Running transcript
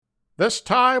This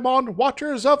time on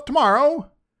Watchers of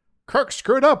Tomorrow, Kirk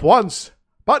screwed up once,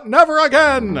 but never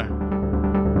again!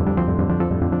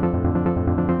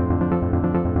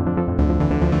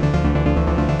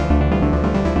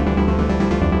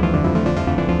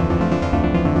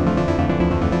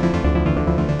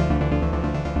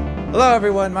 Hello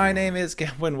everyone, my name is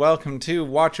Gavin. Welcome to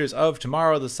Watchers of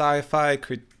Tomorrow, the sci-fi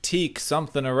critique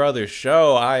something or other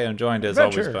show. I am joined as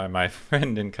always by my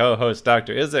friend and co-host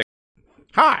Dr. Isaac.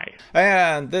 Hi!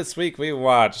 And this week we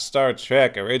watched Star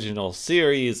Trek Original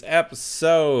Series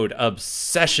episode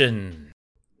Obsession.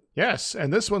 Yes,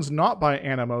 and this one's not by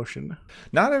Animotion.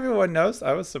 Not everyone knows.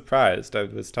 I was surprised. I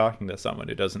was talking to someone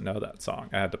who doesn't know that song.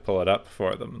 I had to pull it up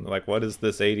for them. Like, what is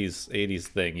this 80s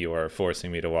thing you are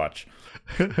forcing me to watch?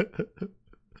 But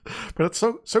it's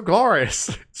so glorious.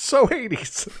 It's so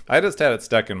 80s. I just had it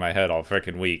stuck in my head all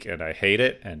freaking week, and I hate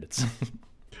it, and it's...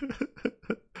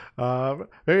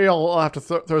 Maybe I'll have to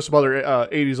throw some other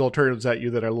 80s alternatives at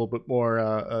you that are a little bit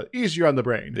more easier on the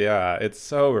brain. Yeah, it's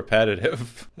so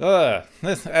repetitive.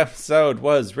 This episode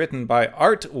was written by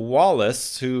Art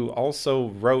Wallace, who also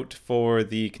wrote for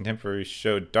the contemporary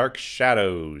show Dark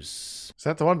Shadows. Is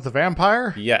that the one with the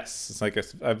vampire? Yes, it's like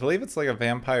I believe it's like a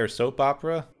vampire soap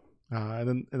opera.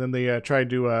 And then they tried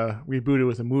to reboot it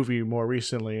with a movie more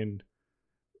recently, and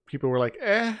people were like,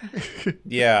 eh.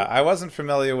 Yeah, I wasn't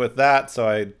familiar with that, so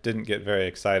I didn't get very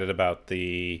excited about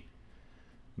the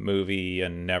movie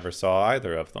and never saw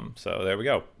either of them. So there we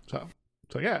go. So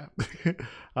yeah.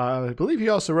 I believe he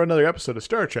also wrote another episode of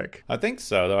Star Trek. I think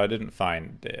so, though I didn't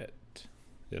find it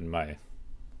in my...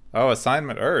 Oh,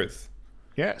 Assignment Earth.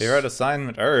 Yes. He wrote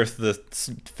Assignment Earth, the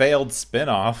failed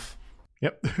spin-off.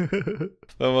 Yep.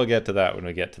 But we'll get to that when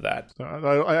we get to that.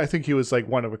 So I think he was like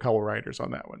one of a couple writers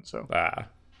on that one. So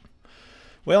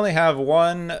we only have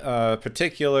one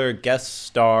particular guest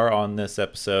star on this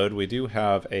episode. We do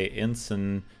have a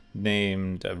ensign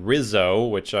named Rizzo,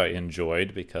 which I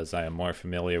enjoyed because I am more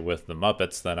familiar with the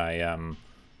Muppets than I am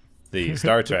the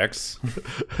Star Treks.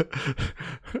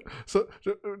 So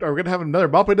are we going to have another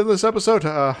Muppet in this episode?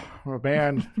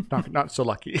 Man, not so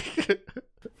lucky.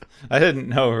 I didn't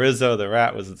know Rizzo the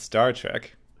Rat was in Star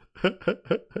Trek.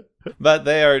 But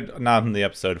they are not in the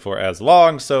episode for as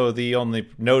long, so the only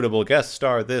notable guest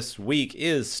star this week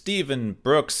is Stephen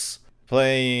Brooks,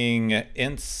 playing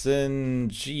Ensign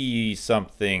G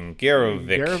something.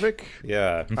 Garovic?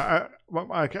 Yeah.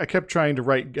 I kept trying to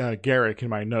write Garrick in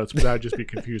my notes, but that would just be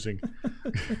confusing.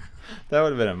 That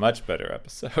would have been a much better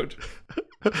episode.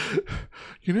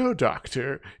 You know,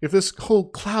 Doctor, if this whole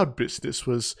cloud business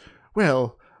was,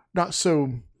 well, not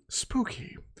so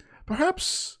spooky,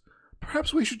 perhaps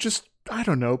we should just, I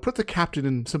don't know, put the captain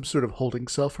in some sort of holding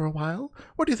cell for a while?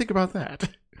 What do you think about that?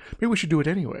 Maybe we should do it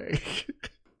anyway.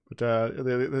 But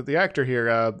the actor here,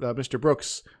 Mr.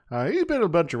 Brooks, he's been in a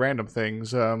bunch of random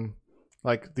things,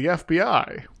 like the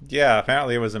FBI. Yeah,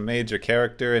 apparently it was a major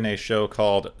character in a show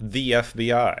called The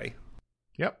FBI.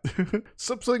 Yep.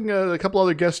 Something a couple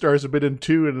other guest stars have been in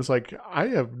too, and it's like, I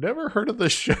have never heard of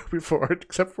this show before,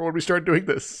 except for when we started doing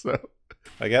this, so...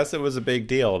 I guess it was a big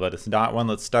deal, but it's not one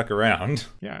that stuck around.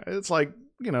 Yeah, it's like,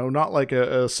 you know, not like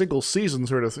a single season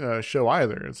sort of show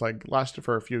either. It's like lasted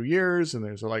for a few years, and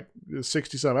there's like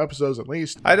 60-some episodes at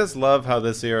least. I just love how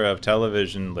this era of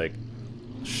television, like,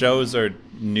 shows are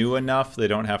new enough they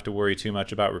don't have to worry too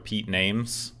much about repeat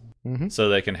names. Mm-hmm. So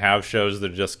they can have shows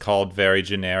that are just called very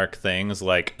generic things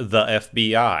like The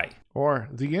FBI. Or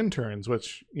The Interns,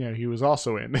 which, you know, he was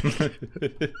also in.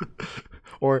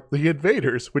 Or The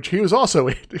Invaders, which he was also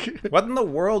in. What in the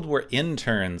world were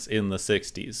interns in the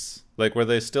 60s? Like, were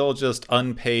they still just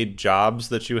unpaid jobs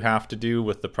that you have to do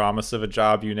with the promise of a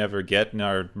job you never get in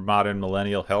our modern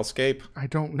millennial hellscape? I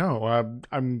don't know.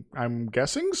 I'm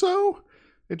guessing so.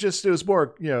 It was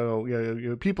more, you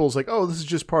know, people's like, oh, this is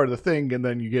just part of the thing, and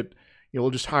then we'll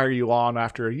just hire you on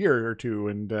after a year or two,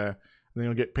 and then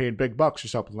you'll get paid big bucks or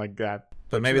something like that.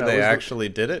 But maybe they actually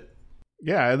did it?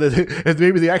 Yeah, and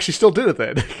maybe they actually still did it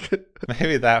then.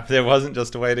 Maybe that there wasn't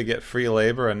just a way to get free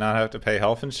labor and not have to pay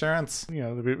health insurance. You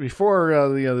know, before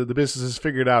the businesses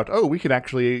figured out, oh, we can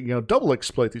actually double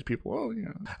exploit these people.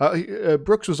 Oh, yeah.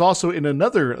 Brooks was also in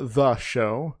another The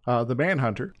show, The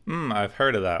Manhunter. I've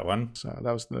heard of that one. So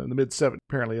that was in the mid-70s.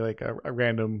 Apparently, like a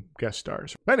random guest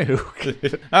stars.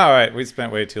 Anywho, all right, we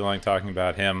spent way too long talking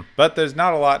about him, but there's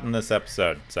not a lot in this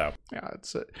episode. So yeah,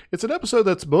 it's an episode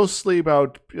that's mostly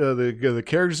about the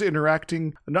characters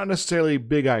interacting, not necessarily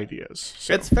big ideas.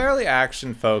 So. It's fairly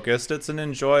action-focused. It's an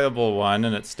enjoyable one,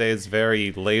 and it stays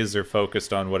very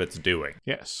laser-focused on what it's doing.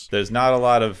 Yes. There's not a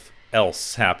lot of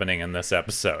else happening in this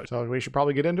episode. So we should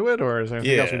probably get into it, or is there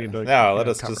anything else we need to No, let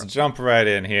us just jump right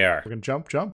in here. We're going to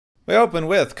jump? We open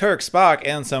with Kirk, Spock,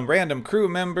 and some random crew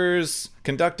members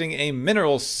conducting a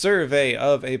mineral survey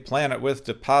of a planet with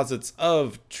deposits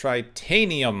of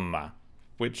tritanium,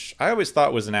 which I always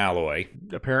thought was an alloy.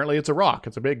 Apparently it's a rock.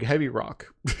 It's a big, heavy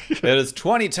rock. It is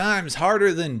 20 times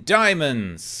harder than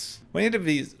diamonds. We need to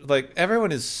be, like,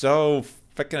 everyone is so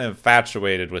freaking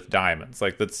infatuated with diamonds.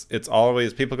 Like, it's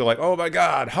always, people go like, oh my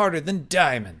god, harder than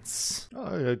diamonds.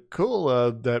 Cool.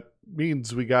 That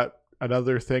means we got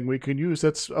another thing we can use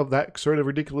that's of that sort of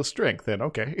ridiculous strength then.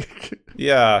 Okay.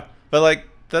 Yeah, but like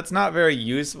that's not very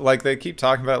useful. Like they keep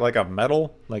talking about like a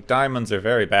metal. Like diamonds are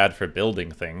very bad for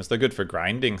building things. They're good for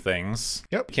grinding things.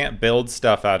 Yep. You can't build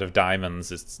stuff out of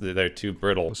diamonds. They're too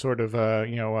brittle. Sort of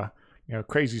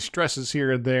crazy stresses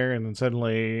here and there, and then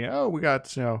suddenly, we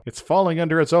got, it's falling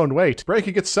under its own weight,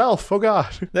 breaking itself. Oh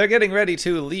god. They're getting ready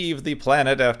to leave the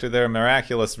planet after their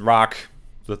miraculous rock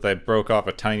that they broke off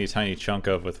a tiny, tiny chunk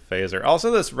of with a phaser. Also,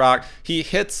 this rock, he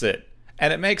hits it,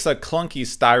 and it makes a clunky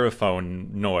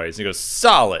styrofoam noise. He goes,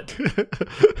 solid.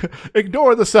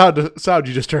 Ignore the sound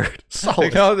you just heard. Solid.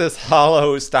 Ignore this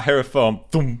hollow styrofoam.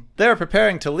 Thum. They're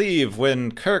preparing to leave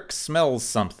when Kirk smells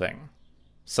something.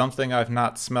 Something I've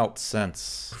not smelt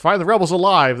since. Find the rebels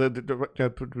alive. Put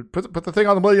the thing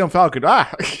on the Millennium Falcon.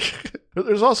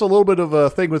 There's also a little bit of a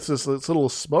thing with this little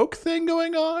smoke thing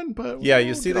going on. But yeah,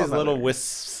 you see these little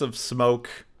wisps of smoke.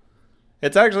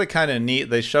 It's actually kind of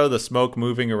neat. They show the smoke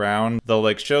moving around. They'll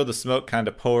like show the smoke kind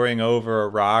of pouring over a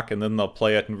rock, and then they'll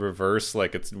play it in reverse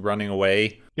like it's running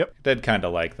away. Yep. I did kind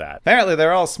of like that. Apparently,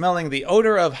 they're all smelling the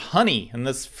odor of honey, and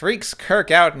this freaks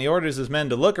Kirk out, and he orders his men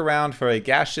to look around for a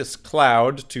gaseous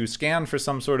cloud to scan for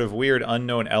some sort of weird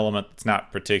unknown element that's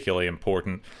not particularly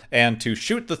important, and to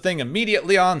shoot the thing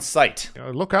immediately on sight.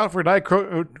 Look out for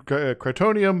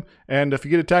dicrotonium, and if you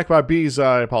get attacked by bees,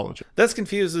 I apologize. This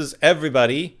confuses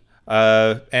everybody.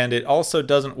 And it also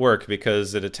doesn't work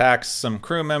because it attacks some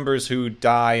crew members who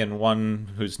die, and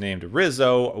one who's named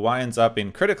Rizzo winds up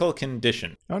in critical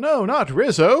condition. Oh no, not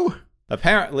Rizzo!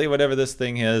 Apparently, whatever this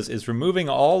thing is removing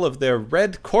all of their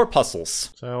red corpuscles.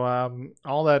 So,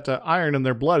 all that iron in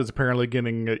their blood is apparently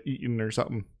getting eaten or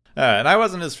something. And I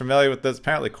wasn't as familiar with this.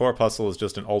 Apparently, corpuscle is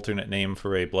just an alternate name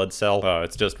for a blood cell.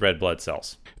 It's just red blood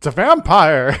cells. It's a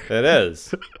vampire! It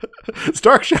is. It's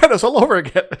Dark Shadows all over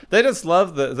again. They just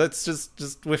love that's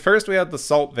just first we had the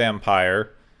salt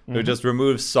vampire, who just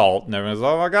removes salt, and everyone's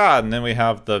oh my god, and then we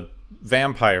have the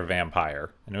vampire,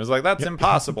 and it was like, that's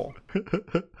impossible.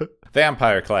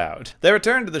 Vampire cloud. They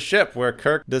return to the ship where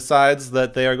Kirk decides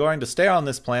that they are going to stay on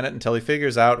this planet until he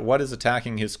figures out what is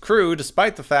attacking his crew,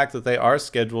 despite the fact that they are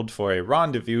scheduled for a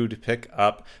rendezvous to pick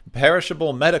up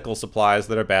perishable medical supplies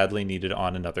that are badly needed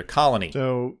on another colony.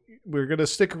 So we're going to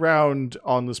stick around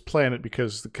on this planet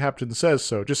because the captain says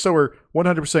so, just so we're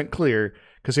 100% clear,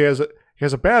 because he has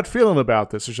a bad feeling about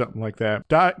this or something like that.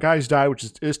 Guys die, which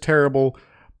is terrible,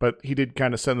 but he did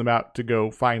kind of send them out to go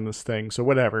find this thing, so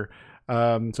whatever.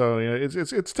 So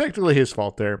it's technically his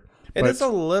fault there. It is a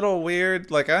little weird.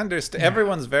 Like, I understand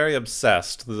everyone's very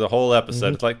obsessed through the whole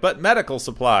episode. It's like, but medical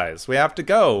supplies, we have to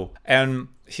go. And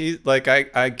he, like,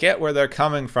 I get where they're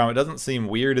coming from. It doesn't seem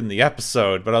weird in the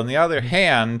episode, but on the other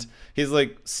hand, he's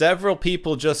like, several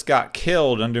people just got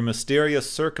killed under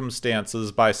mysterious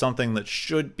circumstances by something that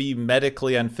should be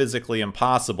medically and physically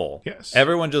impossible. Yes.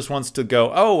 Everyone just wants to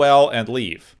go, oh well, and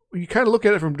leave. You kind of look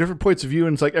at it from different points of view,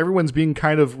 and it's like everyone's being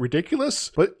kind of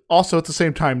ridiculous, but also at the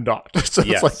same time not. So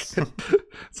yes. It's like,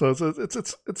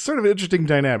 it's sort of an interesting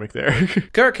dynamic there.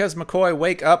 Kirk has McCoy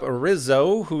wake up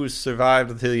Rizzo, who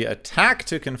survived the attack,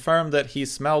 to confirm that he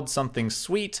smelled something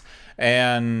sweet,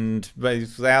 and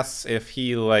asks if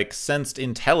he sensed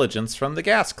intelligence from the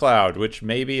gas cloud, which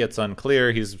maybe it's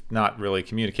unclear. He's not really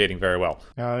communicating very well.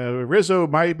 Rizzo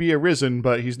might be arisen,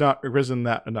 but he's not arisen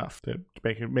that enough to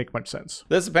make much sense.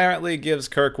 This apparently gives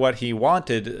Kirk what he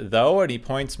wanted, though, and he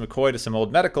points McCoy to some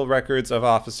old medical records of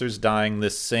officers dying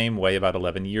this same way about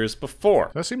 11 years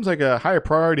before. That seems like a higher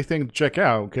priority thing to check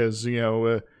out, because,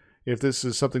 if this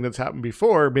is something that's happened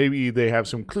before, maybe they have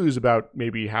some clues about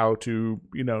maybe how to,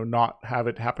 not have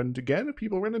it happen again if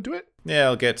people run into it. Yeah,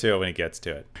 I'll get to it when he gets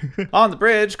to it. On the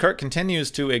bridge, Kirk continues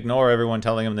to ignore everyone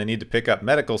telling him they need to pick up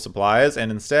medical supplies,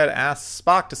 and instead asks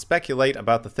Spock to speculate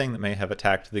about the thing that may have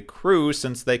attacked the crew,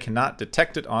 since they cannot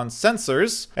detect it on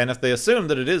sensors, and if they assume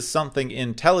that it is something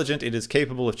intelligent, it is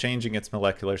capable of changing its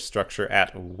molecular structure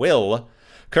at will.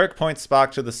 Kirk points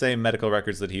Spock to the same medical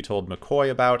records that he told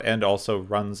McCoy about and also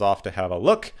runs off to have a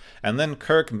look. And then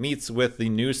Kirk meets with the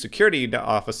new security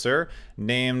officer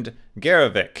named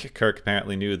Garrovick. Kirk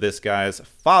apparently knew this guy's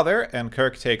father, and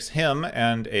Kirk takes him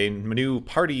and a new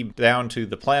party down to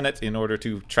the planet in order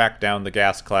to track down the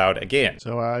gas cloud again.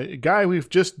 So, a guy we've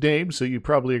just named, so you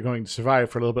probably are going to survive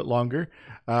for a little bit longer.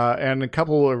 And a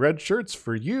couple of red shirts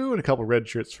for you and a couple of red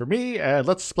shirts for me, and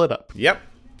let's split up. Yep.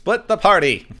 Split the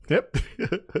party. Yep.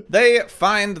 They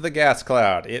find the gas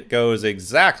cloud. It goes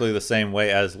exactly the same way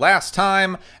as last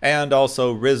time, and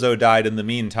also Rizzo died in the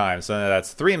meantime. So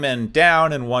that's 3 men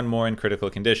down and 1 more in critical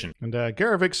condition. And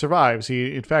Garrovick survives.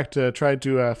 He, in fact, tried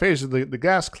to phase the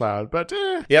gas cloud, but...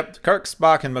 Yep, Kirk,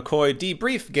 Spock, and McCoy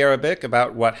debrief Garrovick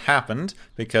about what happened,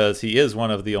 because he is one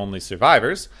of the only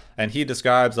survivors, and he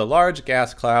describes a large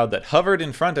gas cloud that hovered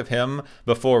in front of him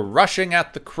before rushing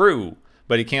at the crew,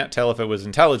 but he can't tell if it was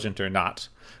intelligent or not.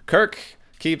 Kirk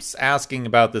keeps asking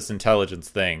about this intelligence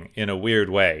thing in a weird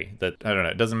way that, I don't know,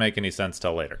 it doesn't make any sense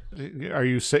till later. Are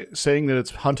you saying that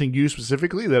it's hunting you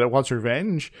specifically, that it wants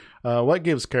revenge? What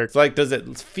gives Kirk? It's like, does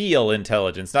it feel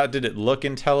intelligence? Not did it look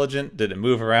intelligent? Did it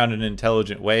move around in an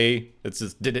intelligent way? It's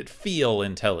just, did it feel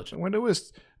intelligent? When it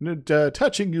was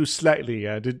touching you slightly,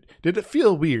 did it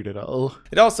feel weird at all?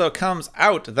 It also comes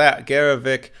out that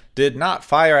Garrovick did not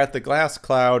fire at the glass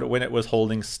cloud when it was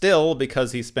holding still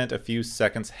because he spent a few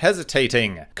seconds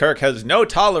hesitating. Kirk has no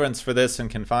tolerance for this and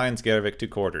confines Garrovick to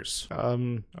quarters.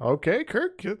 Okay,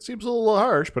 Kirk, it seems a little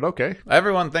harsh, but okay.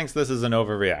 Everyone thinks this is an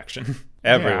overreaction.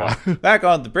 Everyone. Yeah. Back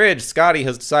on the bridge, Scotty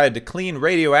has decided to clean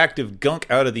radioactive gunk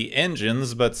out of the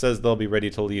engines, but says they'll be ready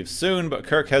to leave soon, but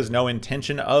Kirk has no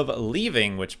intention of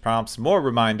leaving, which prompts more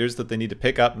reminders that they need to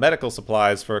pick up medical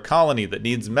supplies for a colony that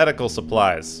needs medical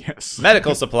supplies. Yes.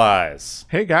 Medical supplies.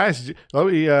 Hey guys, let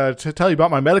me tell you about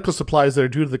my medical supplies that are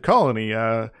due to the colony.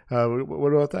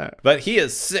 What about that? But he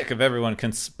is sick of everyone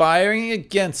conspiring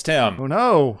against him. Oh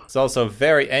no. He's also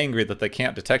very angry that they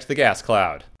can't detect the gas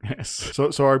cloud. Yes.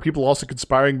 So are people also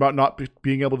conspiring about not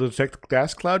being able to detect the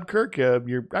gas cloud, Kirk?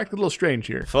 You're acting a little strange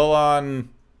here. Full on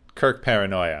Kirk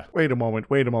paranoia. Wait a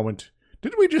moment.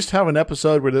 Didn't we just have an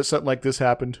episode where something like this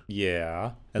happened?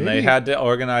 Yeah. And Maybe. they had to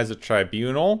organize a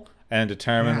tribunal and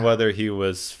determine whether he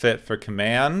was fit for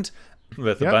command,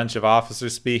 with a bunch of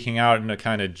officers speaking out in a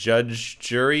kind of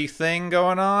judge-jury thing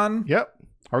going on. Yep.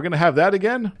 Are we going to have that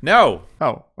again? No.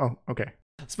 Oh, okay.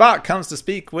 Spock comes to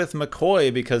speak with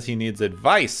McCoy because he needs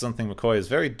advice, something McCoy is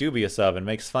very dubious of and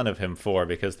makes fun of him for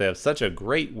because they have such a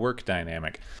great work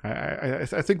dynamic. I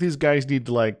think these guys need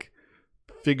to,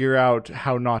 figure out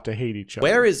how not to hate each other.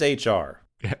 Where is HR?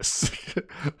 Yes.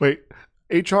 Wait,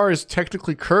 HR is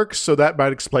technically Kirk, so that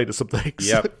might explain some things.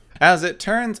 Yep. As it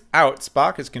turns out,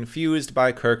 Spock is confused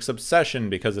by Kirk's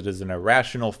obsession because it is an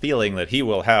irrational feeling that he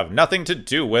will have nothing to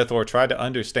do with or try to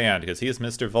understand because he is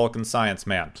Mr. Vulcan Science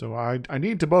Man. So I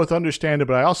need to both understand it,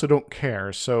 but I also don't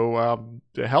care. So,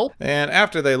 help? And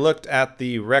after they looked at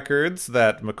the records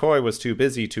that McCoy was too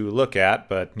busy to look at,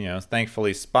 but,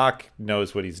 thankfully Spock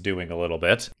knows what he's doing a little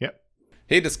bit. Yep.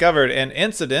 He discovered an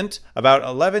incident about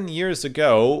 11 years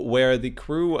ago where the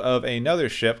crew of another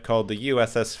ship called the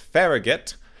USS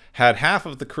Farragut had half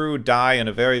of the crew die in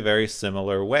a very, very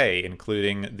similar way,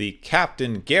 including the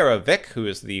Captain Garrovick, who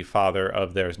is the father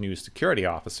of their new security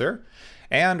officer,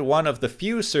 and one of the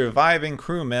few surviving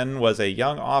crewmen was a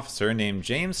young officer named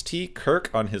James T. Kirk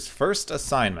on his first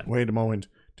assignment. Wait a moment.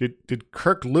 Did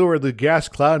Kirk lure the gas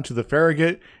cloud into the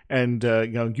Farragut and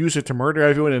use it to murder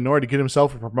everyone in order to get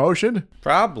himself a promotion?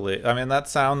 Probably. I mean, that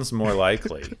sounds more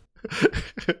likely.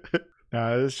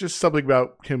 It's just something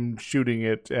about him shooting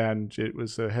it, and it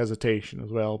was a hesitation as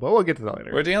well. But we'll get to that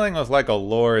later. We're dealing with a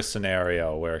lore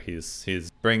scenario where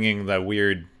he's bringing the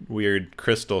weird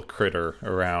crystal critter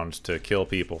around to kill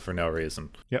people for no reason.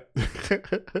 Yep.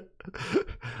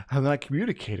 And then I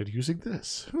communicated using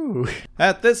this. Ooh.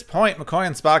 At this point, McCoy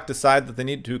and Spock decide that they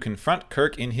need to confront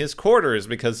Kirk in his quarters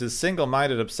because his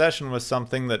single-minded obsession with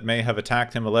something that may have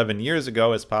attacked him 11 years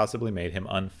ago has possibly made him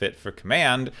unfit for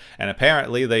command, and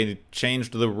apparently they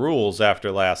changed the rules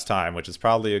after last time, which is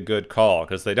probably a good call,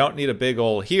 because they don't need a big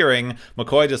ol' hearing.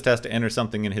 McCoy just has to enter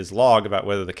something in his log about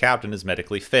whether the captain is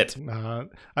medically fit.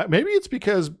 Maybe it's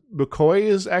because McCoy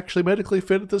is actually medically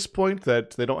fit at this point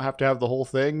that they don't have to have the whole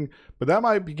thing, but that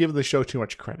might be giving the show too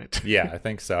much credit. Yeah, I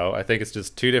think so. I think it's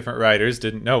just two different writers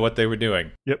didn't know what they were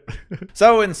doing. Yep.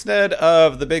 So instead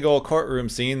of the big old courtroom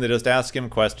scene, they just ask him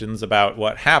questions about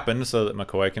what happened so that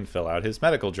McCoy can fill out his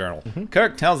medical journal.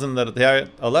 Kirk tells him that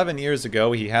 11 years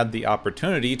ago he had the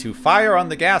opportunity to fire on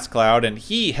the gas cloud and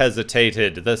he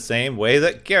hesitated the same way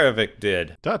that Garvik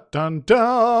did. Dun dun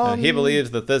dun! And he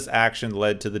believes that this action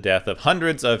led to the death of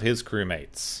hundreds of his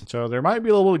crewmates. So there might be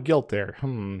a little guilt there.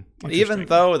 Even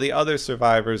though the other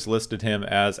survivors listed him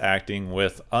as acting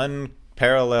with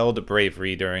unparalleled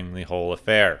bravery during the whole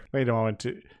affair. Wait a moment.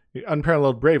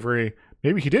 Unparalleled bravery.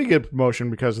 Maybe he did get a promotion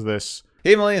because of this.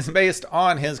 He believes, based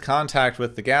on his contact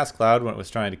with the gas cloud when it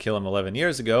was trying to kill him 11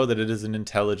 years ago, that it is an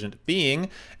intelligent being,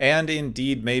 and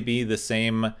indeed may be the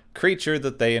same creature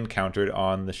that they encountered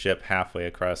on the ship halfway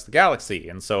across the galaxy.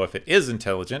 And so if it is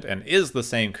intelligent and is the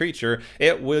same creature,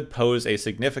 it would pose a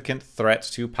significant threat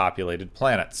to populated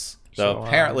planets. So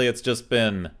apparently it's just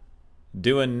been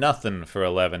doing nothing for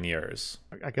 11 years.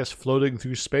 I guess floating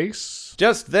through space?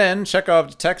 Just then, Chekhov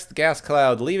detects the gas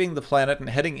cloud leaving the planet and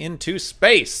heading into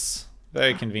space.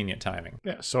 Very convenient timing.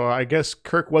 Yeah, so I guess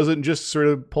Kirk wasn't just sort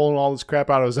of pulling all this crap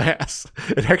out of his ass.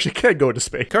 It actually can go to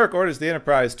space. Kirk orders the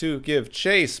Enterprise to give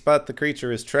chase, but the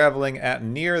creature is traveling at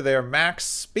near their max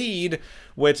speed,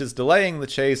 which is delaying the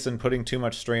chase and putting too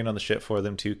much strain on the ship for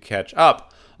them to catch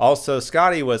up. Also,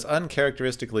 Scotty was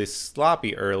uncharacteristically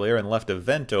sloppy earlier and left a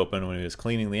vent open when he was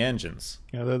cleaning the engines.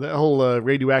 Yeah, the whole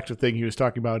radioactive thing he was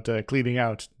talking about cleaning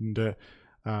out, and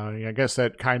I guess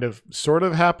that kind of sort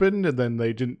of happened, and then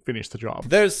they didn't finish the job.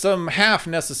 There's some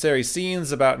half-necessary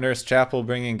scenes about Nurse Chapel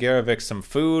bringing Garvik some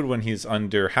food when he's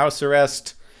under house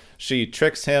arrest. She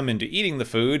tricks him into eating the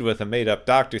food with a made-up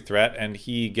doctor threat, and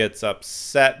he gets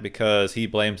upset because he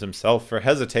blames himself for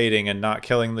hesitating and not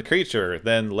killing the creature.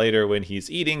 Then later when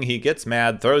he's eating, he gets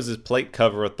mad, throws his plate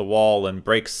cover at the wall, and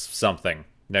breaks something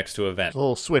next to a vent. The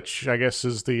little switch, I guess,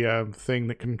 is the thing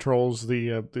that controls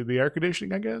the air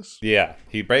conditioning, I guess? Yeah,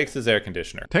 he breaks his air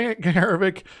conditioner. Dang it,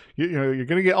 Garvik. You're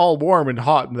going to get all warm and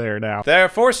hot in there now. They're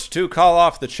forced to call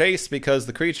off the chase because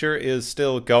the creature is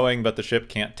still going, but the ship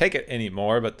can't take it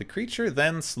anymore. But the creature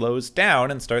then slows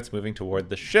down and starts moving toward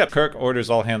the ship. Kirk orders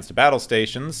all hands to battle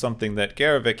stations, something that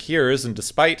Garvik hears, and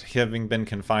despite having been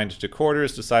confined to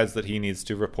quarters, decides that he needs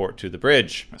to report to the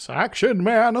bridge. It's action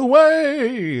man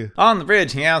away! On the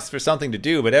bridge, he asks for something to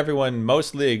do, but everyone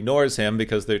mostly ignores him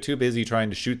because they're too busy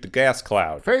trying to shoot the gas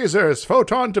cloud. Phasers,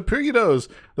 photon torpedoes.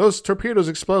 Those torpedoes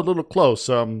explode a little close.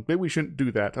 Maybe we shouldn't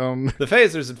do that. The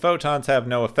phasers and photons have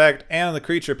no effect, and the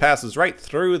creature passes right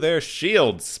through their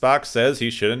shields. Spock says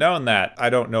he should have known that. I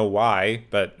don't know why,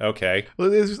 but okay. Well,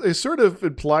 they sort of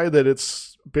imply that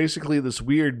it's basically this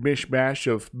weird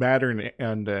mishmash of matter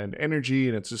and energy,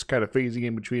 and it's just kind of phasing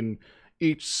in between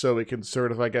each, so it can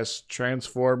sort of, I guess,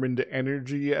 transform into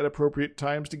energy at appropriate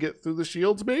times to get through the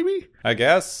shields, maybe? I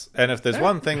guess. And if there's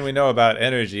one thing we know about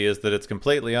energy is that it's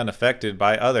completely unaffected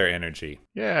by other energy.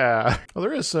 Yeah. Well,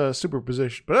 there is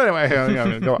superposition. But anyway,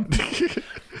 go on.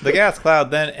 The gas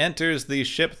cloud then enters the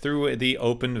ship through the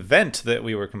open vent that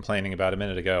we were complaining about a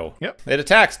minute ago. Yep. It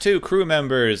attacks 2 crew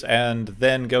members and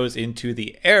then goes into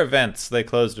the air vents. They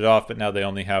closed it off, but now they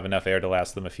only have enough air to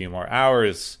last them a few more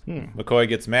hours. McCoy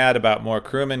gets mad about more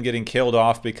crewmen getting killed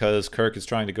off because Kirk is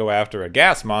trying to go after a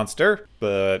gas monster,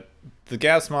 but the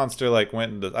gas monster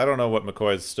went into, I don't know what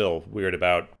McCoy's still weird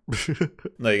about.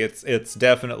 It's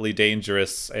definitely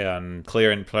dangerous and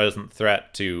clear and present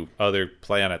threat to other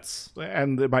planets.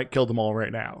 And it might kill them all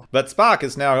right now. But Spock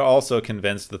is now also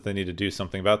convinced that they need to do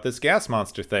something about this gas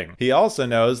monster thing. He also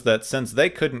knows that since they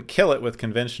couldn't kill it with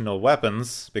conventional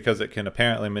weapons, because it can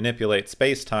apparently manipulate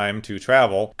space-time to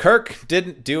travel, Kirk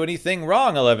didn't do anything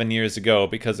wrong 11 years ago,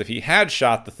 because if he had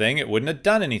shot the thing, it wouldn't have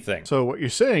done anything. So what you're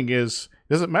saying is,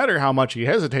 it doesn't matter how much he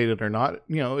hesitated or not,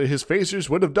 his phasers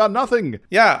would have done nothing.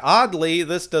 Yeah, oddly,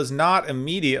 this does not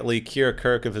immediately cure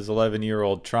Kirk of his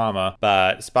 11-year-old trauma,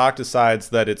 but Spock decides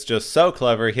that it's just so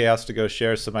clever he has to go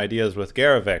share some ideas with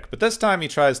Garvik. But this time he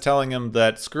tries telling him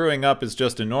that screwing up is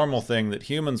just a normal thing that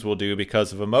humans will do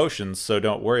because of emotions, so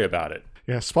don't worry about it.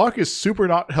 Yeah, Spock is super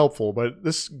not helpful, but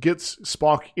this gets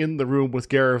Spock in the room with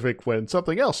Garvik when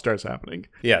something else starts happening.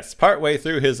 Yes, partway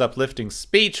through his uplifting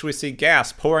speech, we see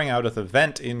gas pouring out of the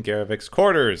vent in Garvik's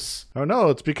quarters. Oh no,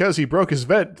 it's because he broke his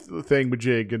vent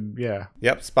thingamajig, and yeah.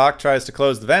 Yep, Spock tries to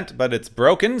close the vent, but it's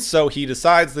broken, so he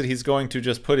decides that he's going to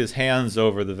just put his hands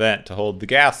over the vent to hold the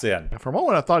gas in. For a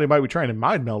moment I thought he might be trying to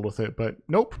mind meld with it, but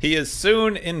nope. He is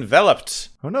soon enveloped.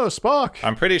 Oh no, Spock!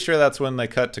 I'm pretty sure that's when they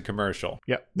cut to commercial.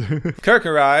 Yep. Kirk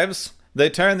arrives. They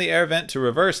turn the air vent to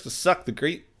reverse to suck the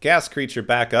gas creature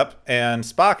back up, and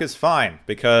Spock is fine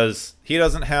because he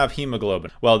doesn't have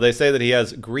hemoglobin. Well, they say that he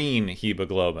has green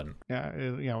hemoglobin.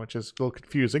 Yeah, which is a little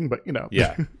confusing, but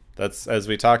Yeah, that's, as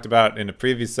we talked about in a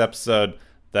previous episode,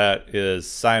 that is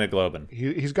cyanoglobin.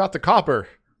 He's got the copper,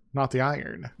 not the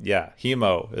iron. Yeah,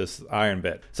 hemo is iron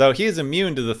bit. So he's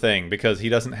immune to the thing because he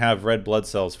doesn't have red blood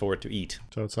cells for it to eat.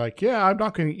 So it's like, yeah, I'm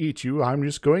not going to eat you. I'm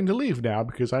just going to leave now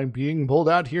because I'm being pulled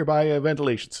out here by a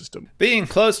ventilation system. Being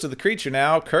close to the creature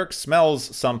now, Kirk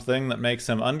smells something that makes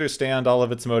him understand all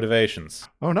of its motivations.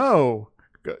 Oh no!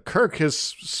 Kirk has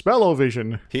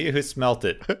spell-o-vision. He who smelt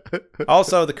it.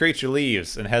 Also, the creature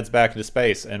leaves and heads back into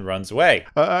space and runs away.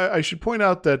 I should point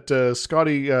out that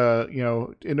Scotty,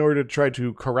 in order to try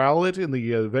to corral it in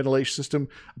the ventilation system,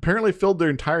 apparently filled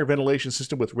their entire ventilation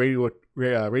system with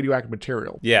radioactive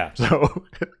material. Yeah. So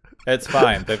it's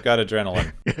fine. They've got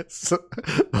adrenaline. Yes.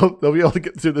 They'll be able to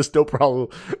get through this no problem.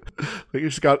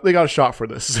 They got a shot for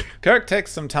this. Kirk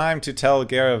takes some time to tell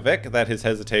Garrovick that his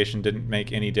hesitation didn't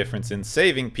make any difference in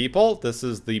saving people. This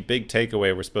is the big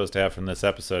takeaway we're supposed to have from this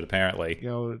episode, apparently.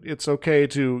 It's okay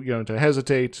to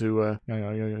hesitate. You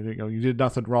did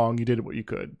nothing wrong. You did what you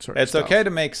could. It's okay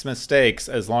to make mistakes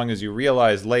as long as you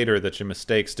realize later that your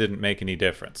mistakes didn't make any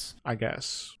difference. I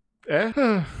guess.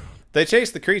 They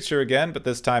chase the creature again, but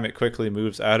this time it quickly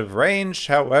moves out of range.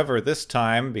 However, this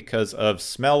time, because of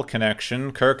smell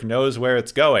connection, Kirk knows where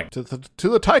it's going. To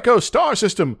the Tycho star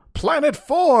system, Planet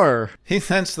 4! He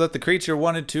sensed that the creature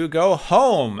wanted to go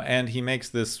home, and he makes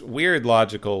this weird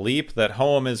logical leap that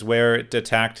home is where it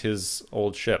attacked his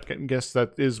old ship. I guess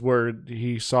that is where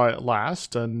he saw it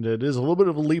last, and it is a little bit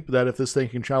of a leap that if this thing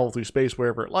can travel through space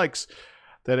wherever it likes,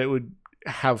 that it would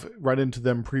have run into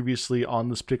them previously on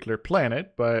this particular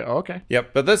planet, but okay.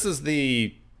 Yep, but this is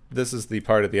the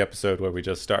part of the episode where we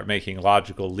just start making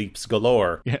logical leaps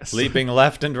galore. Yes. Leaping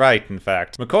left and right, in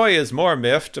fact. McCoy is more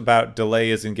miffed about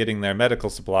delays in getting their medical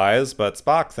supplies, but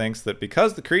Spock thinks that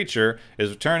because the creature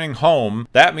is returning home,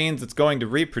 that means it's going to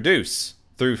reproduce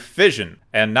through fission,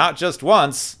 and not just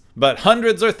once, but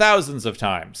hundreds or thousands of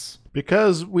times.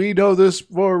 Because we know this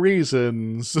for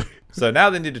reasons. So now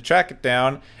they need to track it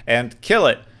down and kill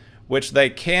it, which they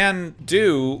can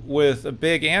do with a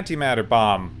big antimatter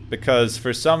bomb, because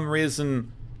for some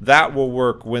reason that will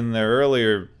work when their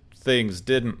earlier things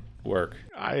didn't work.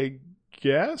 I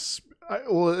guess.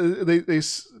 They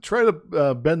try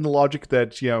to bend the logic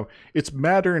that, it's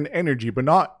matter and energy, but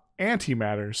not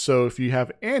antimatter. So if you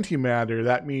have antimatter,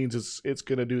 that means it's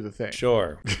going to do the thing.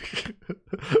 Sure.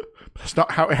 That's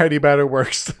not how antimatter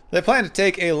works. They plan to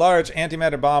take a large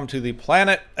antimatter bomb to the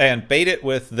planet and bait it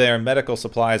with their medical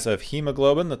supplies of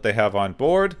hemoglobin that they have on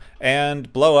board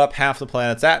and blow up half the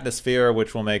planet's atmosphere,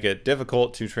 which will make it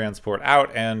difficult to transport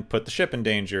out and put the ship in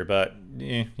danger. But,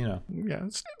 Yeah,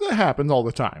 that happens all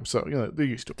the time, so, they're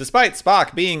used to it. Despite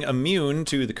Spock being immune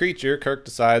to the creature, Kirk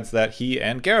decides that he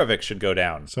and Garrovick should go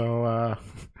down. So,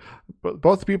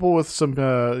 both people with some,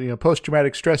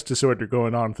 post-traumatic stress disorder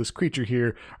going on with this creature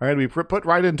here are going to be put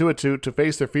right into it to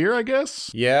face their fear, I guess?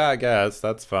 Yeah, I guess.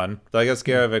 That's fun. Though I guess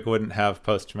Garrovick wouldn't have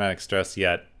post-traumatic stress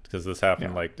yet, because this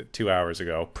happened 2 hours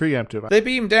ago. Preemptive. They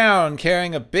beam down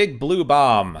carrying a big blue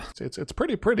bomb. It's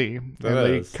pretty pretty.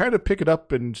 They kind of pick it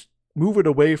up and move it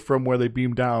away from where they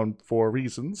beam down for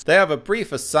reasons. They have a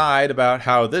brief aside about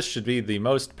how this should be the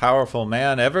most powerful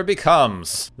man ever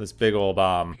becomes, this big old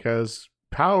bomb. Because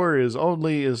power is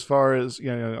only as far as,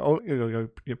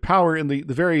 power in the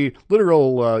very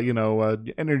literal,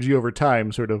 energy over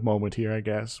time sort of moment here, I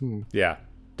guess. Yeah.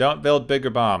 Don't build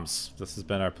bigger bombs. This has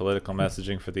been our political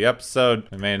messaging for the episode.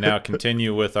 We may now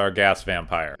continue with our gas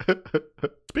vampire.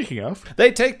 Speaking of,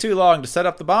 they take too long to set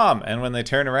up the bomb, and when they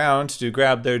turn around to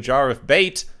grab their jar of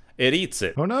bait, it eats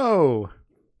it. Oh no!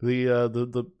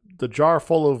 The jar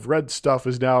full of red stuff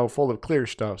is now full of clear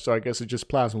stuff, so I guess it's just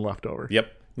plasma left over.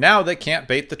 Yep. Now they can't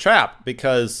bait the trap,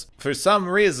 because for some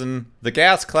reason, the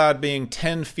gas cloud being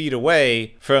 10 feet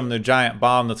away from the giant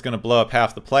bomb that's going to blow up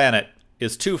half the planet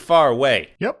is too far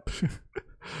away. Yep.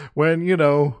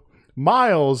 When,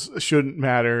 miles shouldn't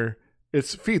matter,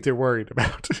 it's feet they're worried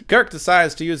about. Kirk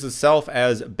decides to use himself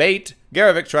as bait.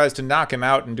 Garrovick tries to knock him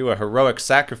out and do a heroic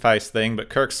sacrifice thing, but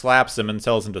Kirk slaps him and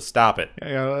tells him to stop it.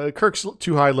 Kirk's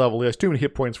too high level. He has too many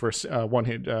hit points for a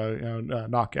one-hit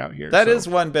knockout here. That is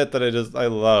one bit that I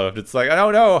loved. It's like, oh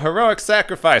no, heroic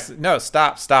sacrifice. No,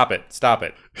 stop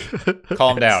it.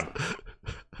 Calm down.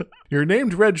 You're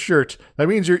named Red Shirt. That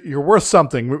means you're worth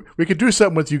something. We could do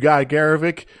something with you, Guy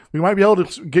Garavik. We might be able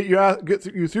to get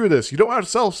you through this. You don't have to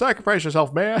self-sacrifice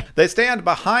yourself, man. They stand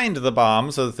behind the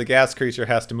bomb so that the gas creature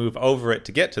has to move over it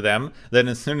to get to them. Then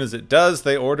as soon as it does,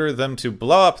 they order them to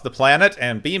blow up the planet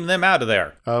and beam them out of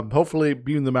there. Hopefully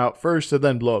beam them out first and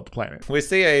then blow up the planet. We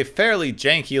see a fairly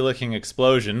janky-looking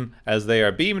explosion as they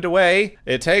are beamed away.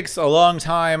 It takes a long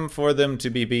time for them to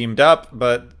be beamed up,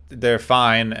 but they're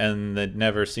fine, and it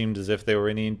never seemed as if they were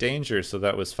in any danger, so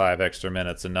that was 5 extra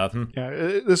minutes and nothing.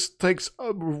 Yeah, this takes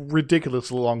a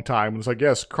ridiculously long time. It's like,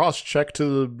 yes, cross-check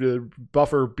to the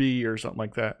buffer B or something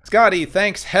like that. Scotty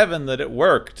thanks heaven that it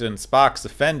worked, and Spock's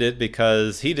offended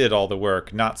because he did all the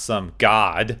work, not some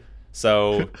god.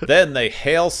 So then they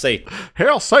hail Satan.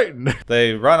 Hail Satan!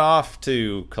 They run off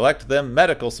to collect them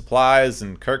medical supplies,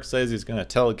 and Kirk says he's going to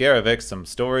tell Garavik some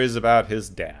stories about his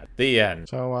dad. The end.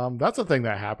 So that's a thing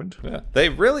that happened. Yeah. They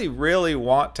really, really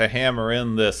want to hammer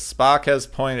in this Spock has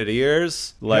pointed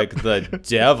ears like the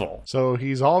devil. So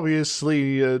he's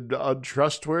obviously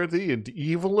untrustworthy and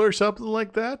evil or something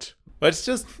like that? But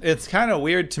it's kind of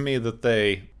weird to me that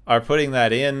they are putting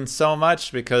that in so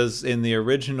much, because in the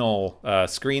original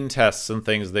screen tests and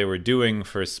things they were doing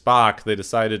for Spock, they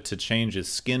decided to change his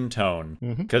skin tone,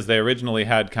 because they originally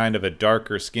had kind of a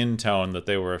darker skin tone that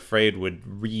they were afraid would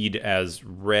read as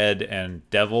red and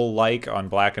devil-like on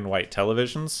black and white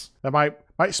televisions. That might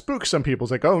spook some people.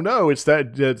 It's like, oh no, it's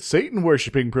that Satan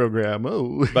worshipping program.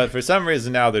 Oh. But for some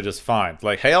reason now they're just fine.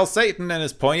 Like, hail Satan and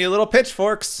his pointy little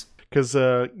pitchforks. Because,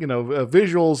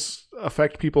 visuals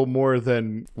affect people more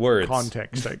than words.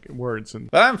 Context, like words.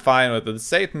 But I'm fine with it. The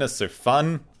Satanists are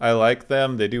fun. I like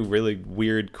them. They do really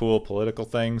weird, cool political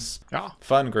things. Yeah.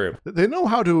 Fun group. They know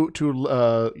how to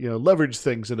leverage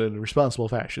things in a responsible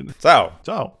fashion.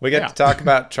 So we get to talk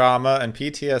about trauma and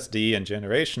PTSD and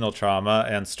generational trauma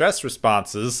and stress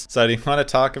responses. So do you want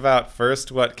to talk about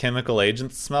first what chemical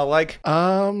agents smell like?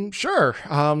 Sure.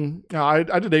 I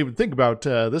didn't even think about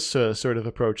this sort of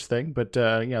approach thing, but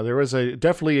there was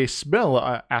definitely a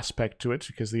smell aspect to it,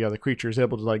 because the other creature is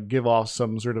able to give off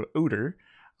some sort of odor.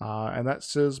 And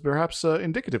that's perhaps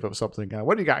indicative of something.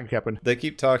 What do you got, Captain? They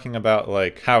keep talking about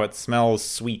how it smells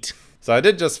sweet. So I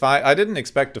didn't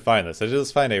expect to find this. I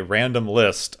just find a random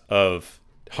list of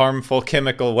harmful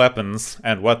chemical weapons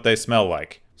and what they smell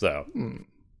like. So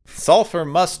sulfur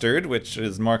mustard, which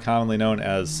is more commonly known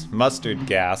as mustard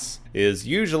gas, is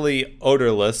usually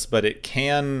odorless, but it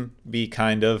can be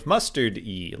kind of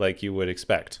mustard-y, like you would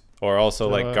expect. Or also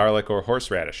like garlic or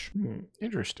horseradish.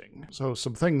 Interesting. So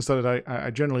some things that I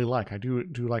generally like. I do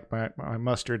like my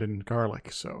mustard and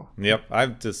garlic. So yep, I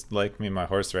just like my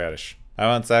horseradish. I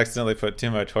once accidentally put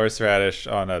too much horseradish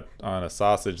on a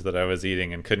sausage that I was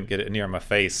eating and couldn't get it near my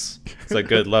face. It's a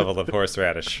good level of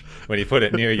horseradish when you put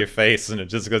it near your face and it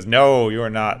just goes, no, you are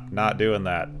not doing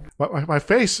that. My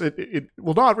face, it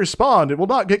will not respond. It will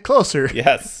not get closer.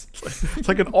 Yes. It's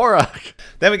like an aura.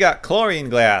 Then we got chlorine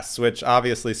glass, which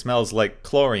obviously smells like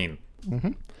chlorine.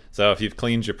 Mm-hmm. So if you've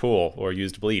cleaned your pool or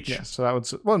used bleach. Yeah, so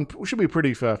that one should be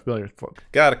pretty familiar with folk.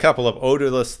 Got a couple of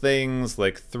odorless things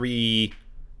like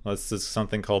this is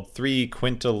something called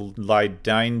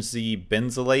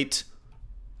 3-quintylidinesybenzylate,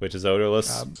 which is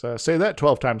odorless. So say that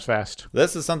 12 times fast.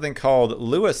 This is something called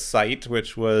lewisite,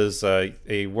 which was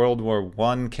a World War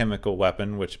I chemical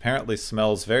weapon, which apparently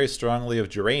smells very strongly of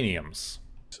geraniums.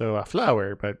 So a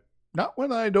flower, but not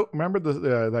one I don't remember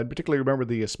that I particularly remember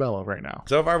the smell of right now.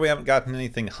 So far we haven't gotten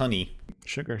anything honey.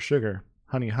 Sugar.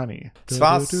 Honey.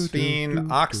 Phosphine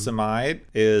oxamide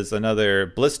is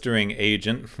another blistering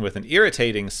agent with an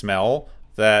irritating smell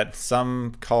that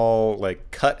some call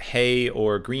cut hay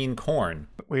or green corn.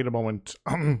 Wait a moment.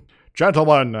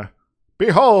 Gentlemen,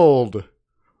 behold,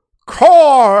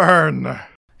 corn!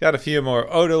 Got a few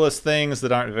more odorless things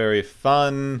that aren't very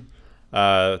fun.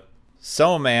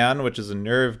 Soman, which is a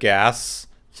nerve gas,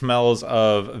 smells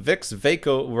of Vicks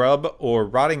Vaco Rub or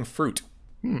rotting fruit.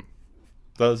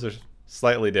 Those are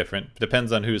slightly different.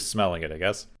 Depends on who's smelling it, I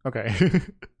guess. Okay.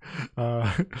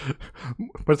 But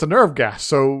it's a nerve gas,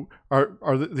 so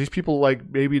are these people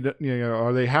maybe,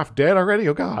 are they half dead already?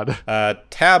 Oh, God.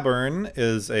 Tabern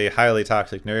is a highly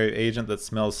toxic nerve agent that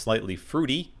smells slightly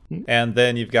fruity. And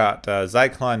then you've got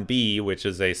Zyklon B, which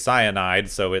is a cyanide,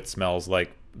 so it smells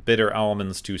like bitter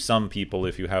almonds to some people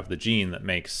if you have the gene that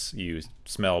makes you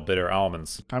smell bitter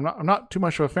almonds. I'm not too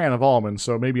much of a fan of almonds,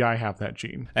 so maybe I have that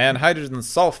gene. And hydrogen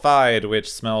sulfide, which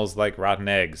smells like rotten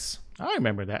eggs. I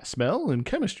remember that smell in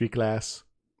chemistry class.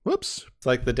 Whoops. It's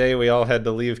like the day we all had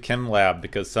to leave Chem Lab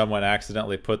because someone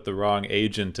accidentally put the wrong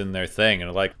agent in their thing.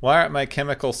 And like, why aren't my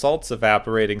chemical salts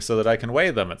evaporating so that I can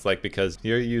weigh them? It's like, because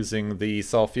you're using the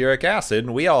sulfuric acid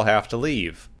and we all have to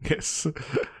leave. Yes.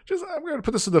 I'm going to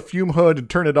put this in the fume hood and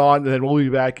turn it on, and then we'll be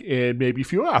back in maybe a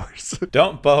few hours.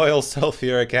 Don't boil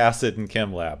sulfuric acid in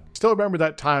Chem Lab. Still remember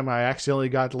that time I accidentally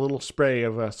got a little spray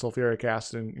of sulfuric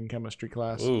acid in chemistry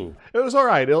class. Ooh. It was all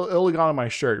right. It only got on my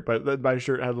shirt, but my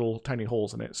shirt had little tiny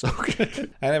holes in it. So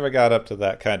I never got up to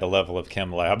that kind of level of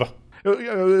Chem Lab.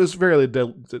 it was very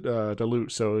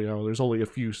dilute, so there's only a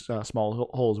few small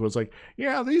holes. But it's like,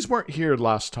 yeah, these weren't here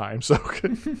last time. So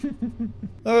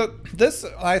this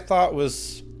I thought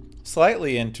was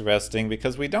slightly interesting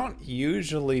because we don't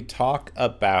usually talk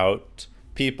about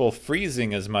people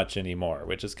freezing as much anymore,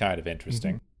 which is kind of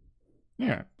interesting. Mm-hmm.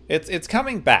 Yeah. It's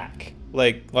coming back.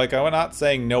 Like I'm not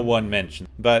saying no one mentioned,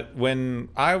 but when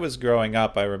I was growing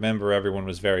up, I remember everyone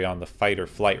was very on the fight or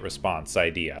flight response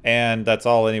idea. And that's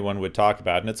all anyone would talk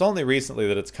about. And it's only recently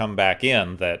that it's come back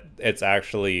in that it's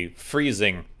actually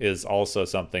freezing is also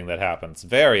something that happens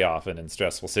very often in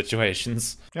stressful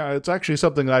situations. Yeah, it's actually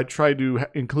something that I try to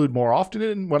include more often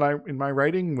in my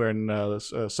writing when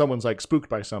someone's like spooked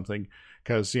by something,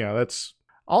 because that's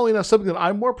something that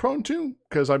I'm more prone to,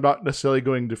 because I'm not necessarily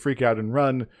going to freak out and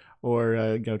run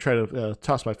or try to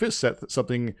toss my fist at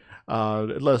something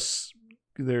unless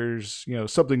there's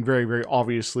something very, very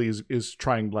obviously is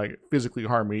trying to like physically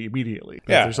harm me immediately. If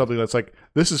there's something that's like,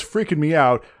 this is freaking me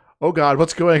out, oh god,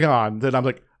 what's going on, then I'm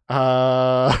like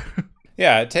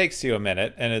Yeah, it takes you a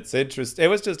minute, and it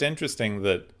was just interesting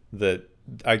that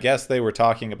I guess they were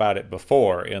talking about it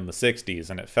before in the 60s,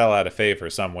 and it fell out of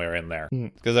favor somewhere in there.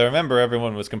 Because I remember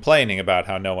everyone was complaining about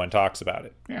how no one talks about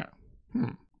it. Yeah.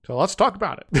 So let's talk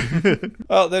about it.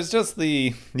 Well, there's just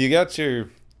you got your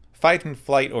fight and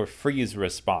flight or freeze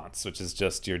response, which is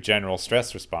just your general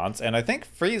stress response. And I think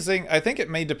it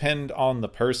may depend on the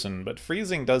person, but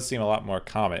freezing does seem a lot more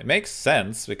common. It makes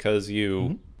sense because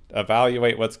you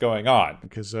evaluate what's going on.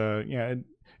 Because,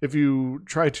 if you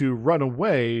try to run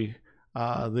away,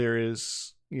 there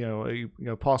is a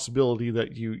possibility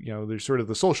that there's sort of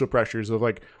the social pressures of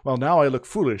like, well, now I look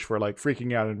foolish for like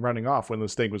freaking out and running off when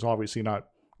this thing was obviously not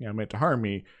meant to harm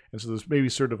me. And so there's maybe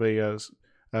sort of a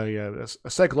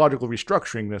psychological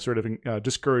restructuring that's sort of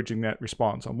discouraging that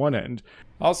response on one end.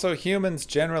 Also, humans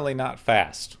generally not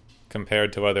fast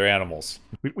compared to other animals.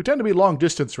 We tend to be long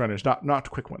distance runners, not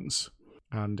quick ones.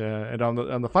 And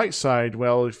on the fight side,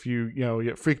 well, if you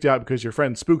get freaked out because your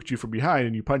friend spooked you from behind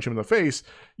and you punch him in the face,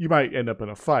 you might end up in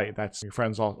a fight. That's your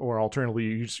friend's, or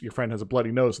alternatively, your friend has a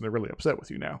bloody nose and they're really upset with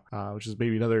you now, which is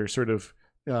maybe another sort of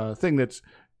thing that's,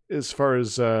 as far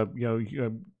as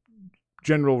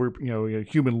general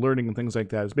human learning and things like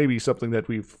that, is maybe something that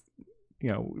we've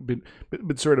been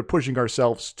sort of pushing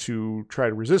ourselves to try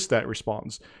to resist that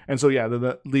response. And so then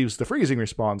that leaves the freezing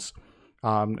response.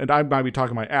 And I might be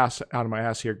talking my ass out of my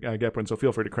ass here, Gepwin, so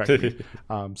feel free to correct me.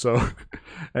 So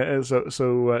it's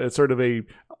sort of a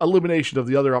elimination of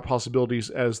the other possibilities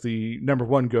as the number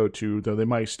one go-to, though they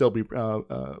might still be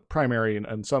primary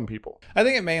in some people. I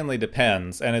think it mainly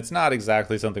depends, and it's not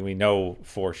exactly something we know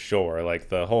for sure. Like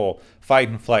the whole fight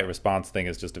and flight response thing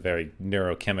is just a very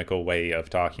neurochemical way of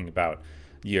talking about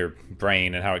your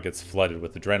brain and how it gets flooded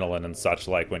with adrenaline and such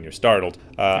like when you're startled.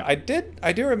 I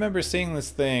do remember seeing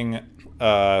this thing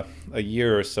a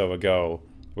year or so ago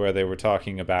where they were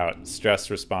talking about stress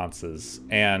responses,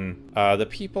 and the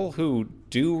people who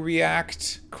do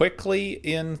react quickly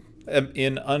in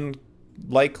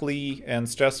unlikely and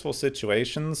stressful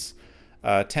situations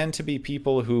tend to be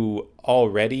people who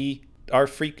already are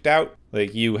freaked out.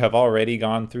 Like you have already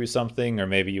gone through something, or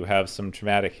maybe you have some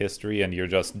traumatic history and you're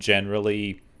just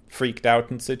generally freaked out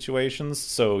in situations,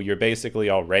 so you're basically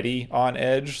already on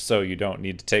edge, so you don't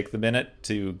need to take the minute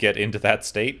to get into that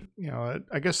state.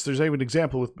 I guess there's even an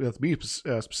example with me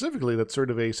specifically that's sort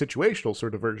of a situational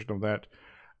sort of version of that,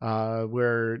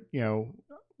 where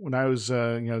when I was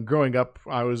growing up,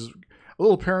 I was a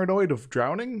little paranoid of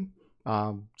drowning.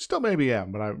 Still maybe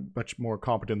am, but I'm much more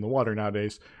competent in the water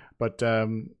nowadays. But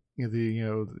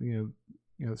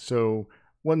so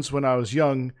once when I was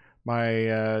young,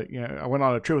 I went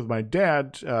on a trip with my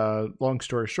dad. Long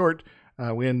story short,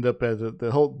 we ended up at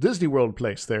the whole Disney World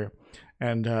place there,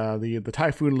 and the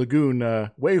Typhoon Lagoon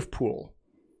wave pool.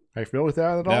 Are you familiar with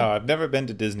that at all? No, I've never been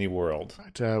to Disney World.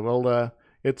 Right,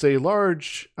 it's a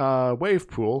large wave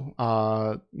pool.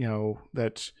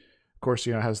 That of course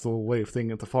has the little wave thing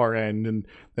at the far end, and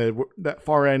that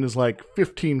far end is like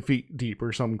 15 feet deep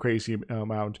or some crazy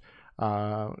amount.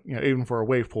 even for a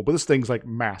wave pool. But this thing's like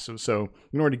massive, so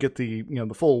in order to get the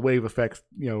the full wave effect,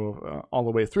 all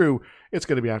the way through, it's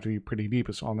going to have to be pretty deep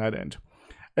on that end.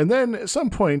 And then at some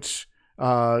point,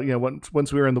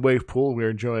 once we were in the wave pool, we were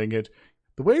enjoying it.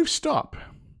 The waves stop,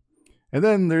 and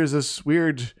then there's this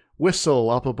weird whistle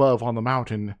up above on the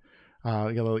mountain,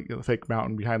 the fake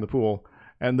mountain behind the pool,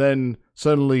 and then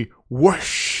suddenly,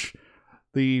 whoosh!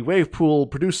 The wave pool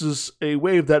produces a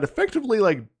wave that effectively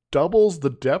like doubles the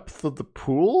depth of the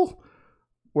pool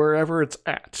wherever it's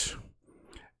at.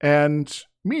 And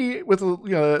me, with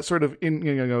sort of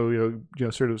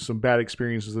sort of some bad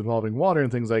experiences involving water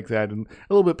and things like that, and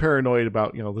a little bit paranoid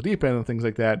about the deep end and things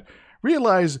like that,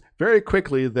 realize very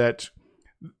quickly that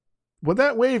when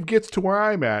that wave gets to where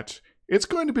I'm at, it's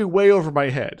going to be way over my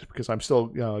head because I'm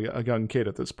still a young kid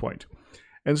at this point.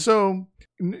 And so,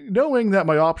 knowing that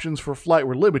my options for flight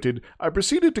were limited, I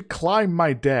proceeded to climb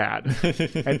my dad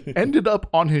and ended up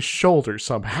on his shoulder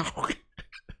somehow.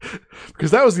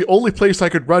 Because that was the only place I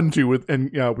could run to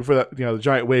before that the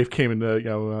giant wave came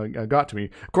and got to me.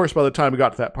 Of course, by the time we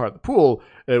got to that part of the pool,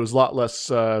 it was a lot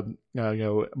less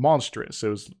monstrous. It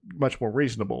was much more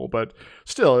reasonable, but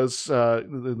still, it's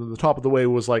the top of the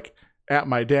wave was like at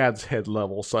my dad's head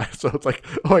level, so it's like,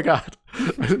 oh my god,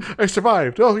 I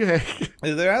survived! Oh yay!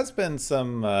 There has been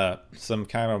some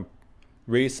kind of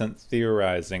recent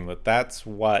theorizing that that's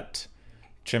what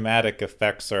traumatic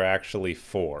effects are actually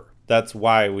for. That's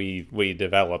why we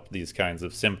develop these kinds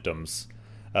of symptoms.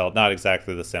 Well, not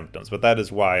exactly the symptoms, but that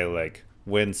is why, like,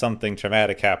 when something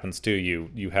traumatic happens to you,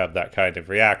 you have that kind of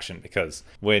reaction, because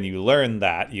when you learn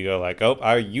that, you go like, oh,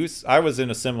 I was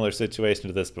in a similar situation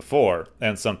to this before,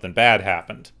 and something bad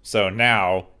happened. So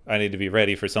now I need to be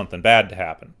ready for something bad to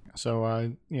happen. So,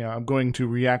 I'm going to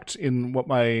react in what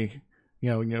my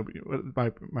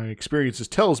experiences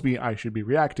tells me I should be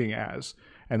reacting as.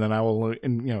 And then I will,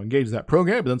 engage that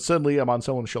program, and then suddenly I'm on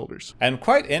someone's shoulders. And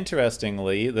quite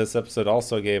interestingly, this episode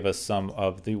also gave us some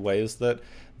of the ways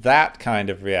that kind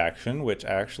of reaction, which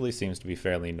actually seems to be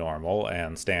fairly normal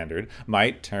and standard,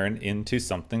 might turn into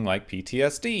something like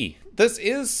PTSD. This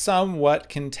is somewhat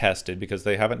contested because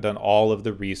they haven't done all of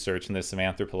the research, and there's some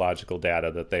anthropological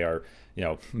data that they are,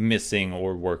 missing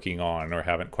or working on or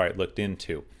haven't quite looked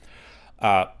into.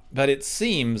 But it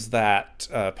seems that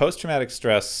post-traumatic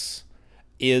stress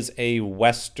is a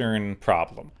Western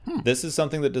problem. This is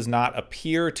something that does not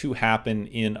appear to happen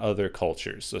in other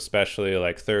cultures, especially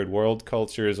like third world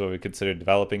cultures, what we consider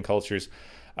developing cultures.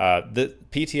 The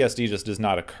PTSD just does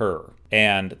not occur.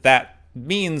 And that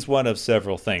means one of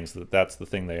several things. That's the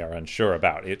thing they are unsure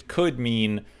about. It could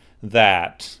mean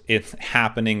that it's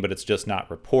happening, but it's just not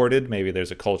reported. Maybe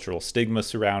there's a cultural stigma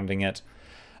surrounding it.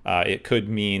 It could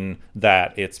mean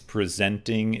that it's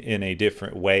presenting in a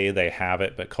different way. They have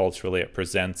it, but culturally it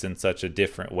presents in such a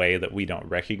different way that we don't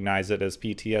recognize it as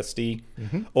PTSD.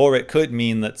 Mm-hmm. Or it could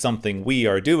mean that something we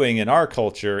are doing in our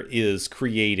culture is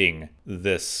creating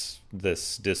this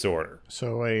disorder.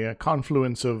 So a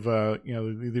confluence of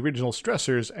the original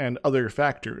stressors and other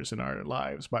factors in our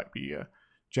lives might be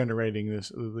generating this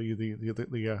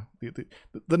the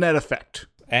net effect.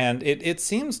 And it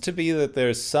seems to be that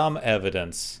there's some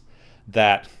evidence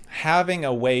that having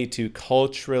a way to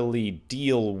culturally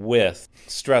deal with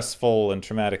stressful and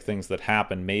traumatic things that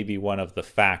happen may be one of the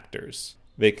factors.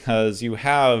 Because you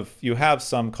have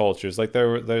some cultures, like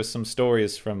there's some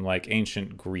stories from like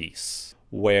ancient Greece,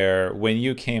 where when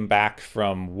you came back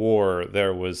from war,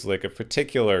 there was like a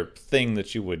particular thing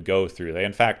that you would go through. They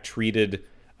in fact treated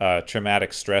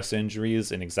traumatic stress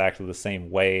injuries in exactly the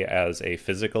same way as a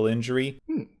physical injury.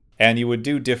 And you would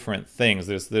do different things.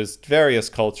 There's various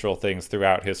cultural things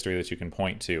throughout history that you can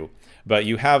point to. But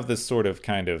you have this sort of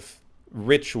kind of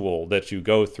ritual that you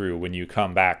go through when you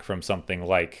come back from something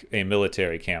like a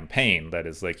military campaign. That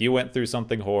is like you went through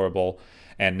something horrible,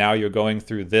 and now you're going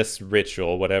through this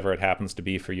ritual, whatever it happens to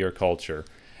be for your culture.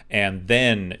 And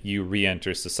then you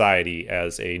re-enter society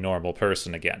as a normal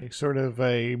person again. Sort of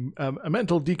a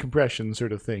mental decompression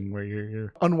sort of thing, where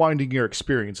you're unwinding your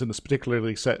experience in this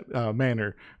particularly set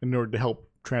manner in order to help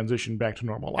transition back to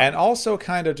normal life. And also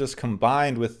kind of just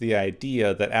combined with the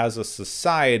idea that as a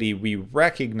society, we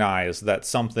recognize that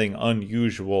something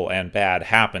unusual and bad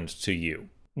happened to you.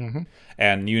 Mm-hmm.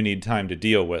 And you need time to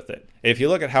deal with it. If you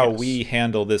look at how we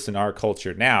handle this in our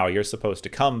culture now, you're supposed to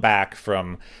come back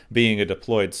from being a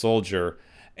deployed soldier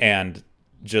and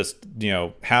just,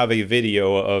 have a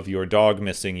video of your dog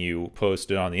missing you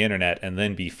posted on the internet and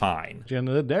then be fine.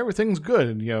 And everything's good.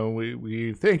 And,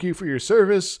 we thank you for your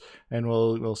service, and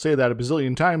we'll say that a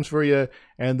bazillion times for you,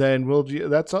 and then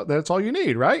that's all you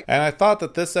need, right? And I thought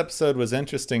that this episode was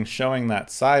interesting showing that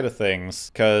side of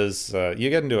things, because you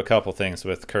get into a couple things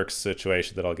with Kirk's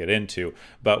situation that I'll get into,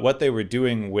 but what they were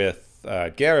doing with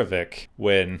Garrovick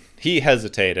when he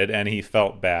hesitated and he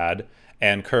felt bad,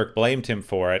 and Kirk blamed him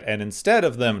for it, and instead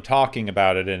of them talking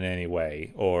about it in any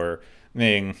way, or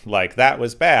being like, that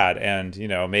was bad, and,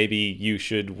 maybe you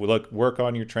should work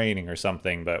on your training or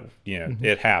something, but,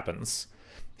 it happens.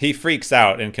 He freaks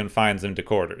out and confines him to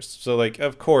quarters. So,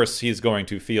 of course he's going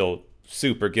to feel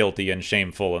super guilty and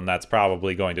shameful, and that's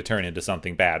probably going to turn into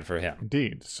something bad for him.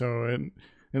 Indeed. So, and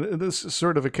this is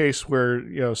sort of a case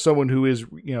where, someone who is,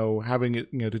 having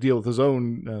to deal with his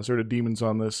own sort of demons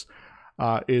on this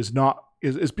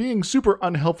is being super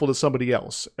unhelpful to somebody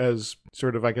else as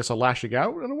sort of, I guess, a lashing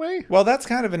out in a way. Well, that's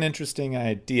kind of an interesting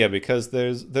idea, because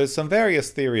there's some various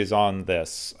theories on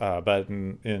this, but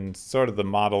in sort of the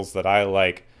models that I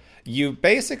like, you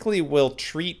basically will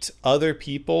treat other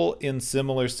people in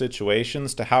similar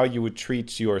situations to how you would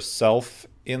treat yourself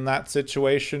in that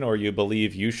situation, or you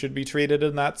believe you should be treated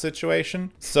in that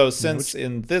situation. So since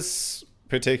in this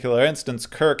particular instance,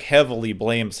 Kirk heavily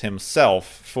blames himself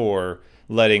for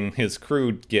letting his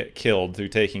crew get killed through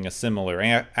taking a similar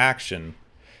action,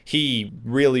 he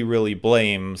really, really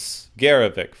blames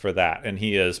Garrovick for that, and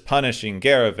he is punishing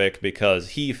Garrovick because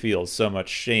he feels so much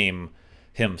shame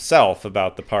himself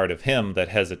about the part of him that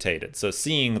hesitated. So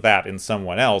seeing that in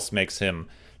someone else makes him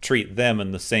treat them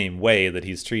in the same way that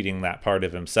he's treating that part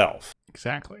of himself.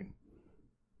 Exactly.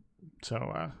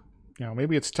 So,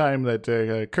 maybe it's time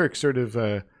that Kirk sort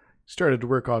of started to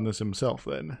work on this himself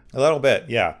then. A little bit,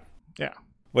 yeah. Yeah.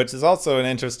 Which is also an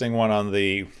interesting one on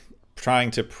the trying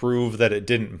to prove that it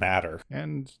didn't matter.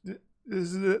 And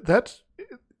that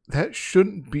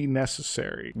shouldn't be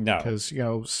necessary. No. Because,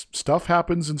 stuff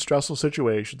happens in stressful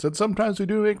situations, and sometimes we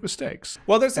do make mistakes.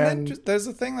 Well, there's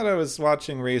a thing that I was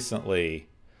watching recently.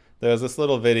 There was this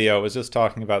little video. It was just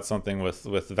talking about something with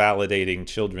validating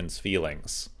children's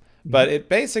feelings. But it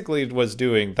basically was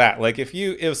doing that. Like,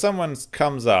 if someone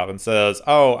comes up and says,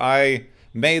 oh, I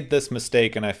made this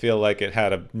mistake and I feel like it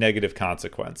had a negative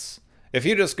consequence. If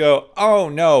you just go, oh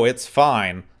no, it's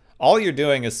fine, all you're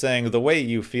doing is saying the way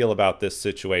you feel about this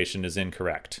situation is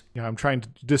incorrect. Yeah, I'm trying to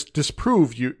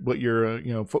disprove what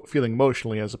you're feeling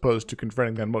emotionally, as opposed to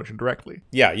confronting that emotion directly.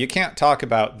 Yeah, you can't talk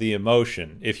about the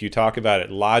emotion if you talk about it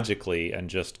logically and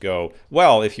just go,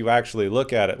 well, if you actually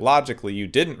look at it logically, you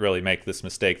didn't really make this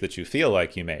mistake that you feel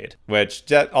like you made.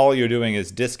 Which all you're doing is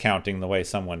discounting the way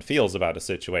someone feels about a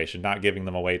situation, not giving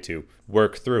them a way to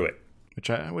work through it.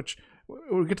 Which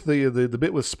we'll get to the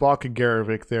bit with Spock and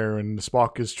Garrovick there, and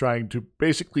Spock is trying to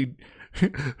basically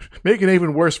make an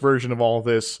even worse version of all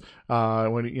this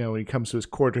when he comes to his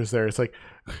quarters there. It's like,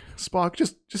 Spock,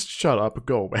 just shut up and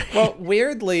go away. Well,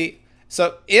 weirdly,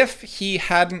 so if he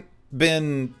hadn't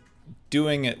been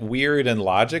doing it weird and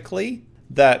logically,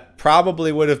 that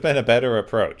probably would have been a better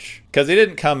approach. Because he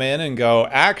didn't come in and go,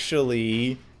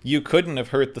 actually, you couldn't have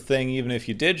hurt the thing even if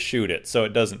you did shoot it, so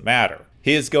it doesn't matter.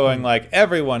 He is going like,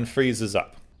 everyone freezes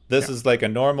up. This is like a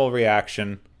normal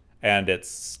reaction, and it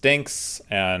stinks,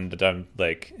 and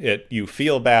you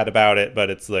feel bad about it,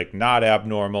 but it's like not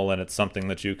abnormal, and it's something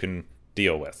that you can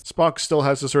deal with. Spock still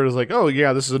has to sort of like, oh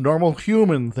yeah, this is a normal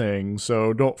human thing,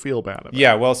 so don't feel bad about it.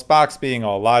 Yeah, well, Spock's being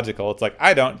all logical. It's like,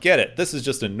 I don't get it. This is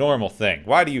just a normal thing.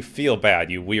 Why do you feel bad,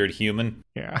 you weird human?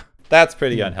 Yeah. That's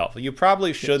pretty unhelpful. You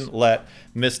probably shouldn't let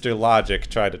Mr. Logic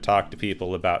try to talk to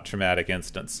people about traumatic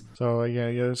incidents. So,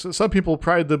 So some people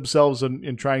pride themselves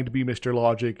in trying to be Mr.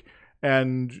 Logic,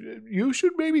 and you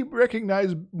should maybe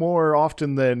recognize more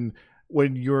often than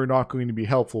when you're not going to be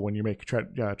helpful when you try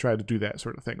to do that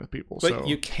sort of thing with people. But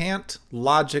you can't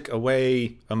logic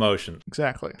away emotions.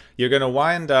 Exactly. You're going to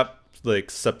wind up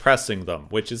suppressing them,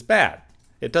 which is bad.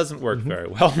 It doesn't work very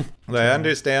well. I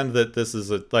understand that this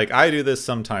is I do this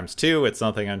sometimes too. It's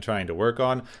something I'm trying to work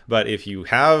on. But if you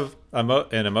have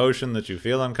an emotion that you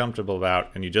feel uncomfortable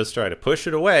about and you just try to push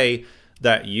it away,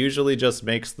 that usually just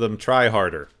makes them try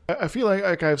harder. I feel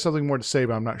like I have something more to say,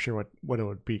 but I'm not sure what it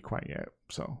would be quite yet.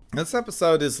 So this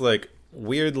episode is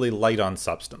weirdly light on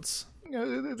substance.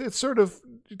 It sort of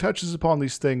touches upon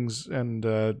these things, and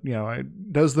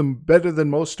it does them better than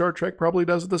most Star Trek probably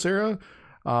does at this era.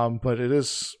 But it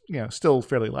is, still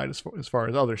fairly light as far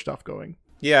as other stuff going.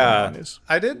 Yeah,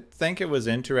 I did think it was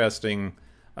interesting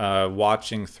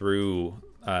watching through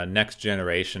Next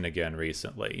Generation again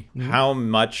recently, how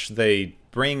much they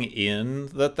bring in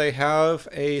that they have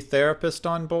a therapist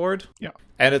on board. Yeah.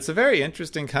 And it's a very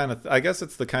interesting kind of, I guess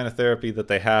it's the kind of therapy that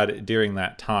they had during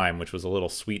that time, which was a little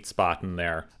sweet spot in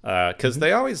there. Because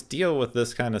they always deal with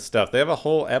this kind of stuff. They have a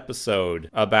whole episode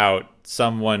about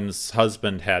someone's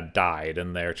husband had died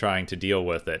and they're trying to deal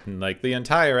with it. And like the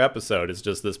entire episode is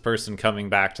just this person coming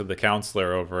back to the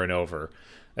counselor over and over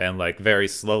and like very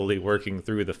slowly working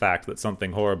through the fact that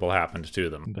something horrible happened to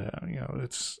them. And,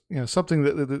 it's something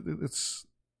that it's,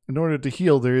 in order to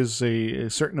heal, there is a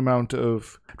certain amount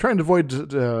of, I'm trying to avoid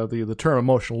the term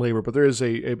emotional labor, but there is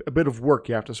a bit of work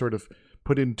you have to sort of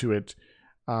put into it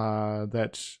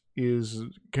that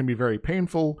can be very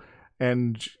painful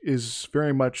and is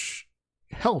very much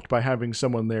helped by having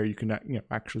someone there you can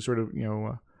actually sort of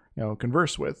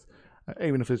converse with,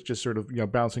 even if it's just sort of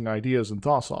bouncing ideas and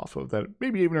thoughts off of that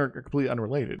maybe even are completely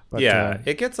unrelated. But,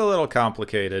 it gets a little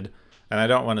complicated. And I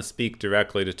don't want to speak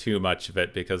directly to too much of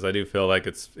it because I do feel like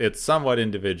it's somewhat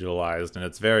individualized and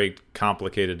it's very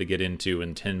complicated to get into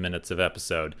in 10 minutes of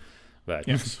episode. But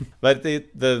yes. But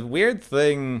the weird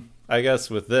thing, I guess,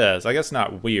 with this, I guess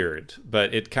not weird,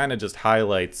 but it kind of just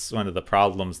highlights one of the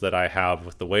problems that I have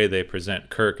with the way they present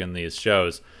Kirk in these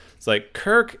shows. It's like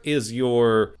Kirk is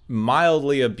your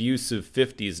mildly abusive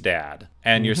 50s dad,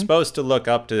 and you're supposed to look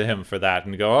up to him for that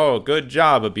and go, "Oh, good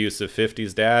job, abusive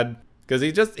 50s dad."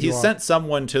 Because he sent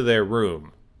someone to their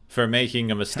room for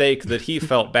making a mistake that he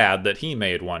felt bad that he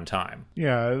made one time.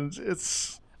 Yeah,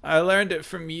 it's... I learned it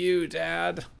from you,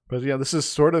 Dad. But yeah, this is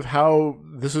sort of how,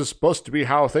 this is supposed to be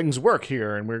how things work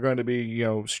here, and we're going to be,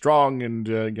 strong and,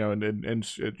 and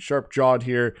sharp-jawed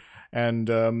here,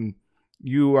 and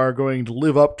you are going to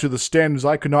live up to the standards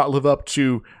I could not live up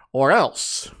to, or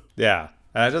else. Yeah.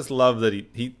 And I just love that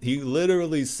he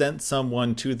literally sent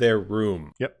someone to their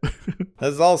room. Yep.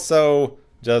 There's also,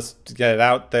 just to get it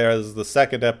out there, this is the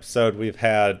second episode we've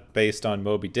had based on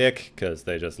Moby Dick, because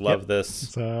they just love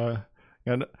this.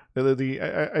 And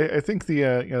I think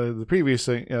the previous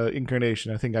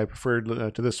incarnation, I think I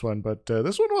preferred to this one, but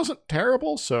this one wasn't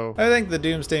terrible, so... I think the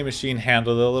Doomsday Machine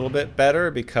handled it a little bit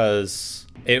better because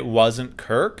it wasn't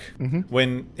Kirk.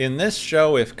 When, in this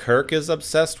show, if Kirk is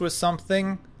obsessed with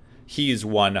something... he's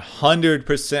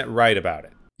 100% right about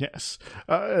it. Yes.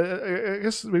 I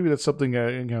guess maybe that's something,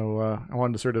 I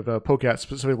wanted to sort of poke at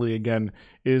specifically again,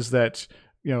 is that,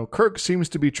 Kirk seems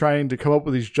to be trying to come up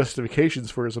with these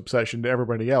justifications for his obsession to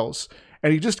everybody else,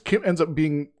 and he just ends up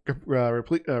being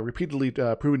repeatedly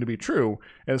proven to be true,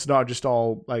 and it's not just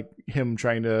all like him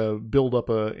trying to build up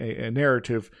a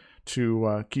narrative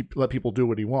to let people do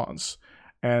what he wants.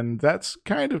 And that's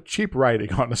kind of cheap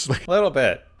writing, honestly. A little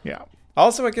bit. Yeah.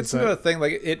 Also, it gets into a thing,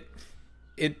 like,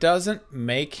 it doesn't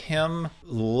make him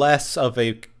less of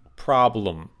a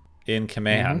problem in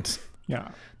command.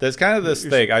 Yeah. There's kind of this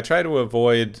thing. I try to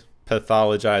avoid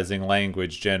pathologizing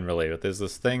language generally, but there's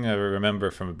this thing I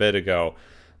remember from a bit ago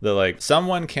that, like,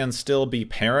 someone can still be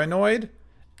paranoid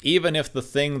even if the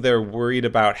thing they're worried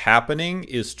about happening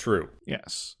is true.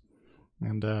 Yes.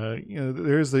 And,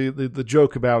 there's the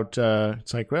joke about,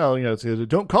 it's like, well,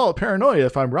 don't call it paranoia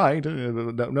if I'm right.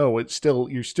 No, it's still,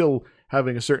 you're still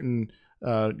having a certain,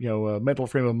 mental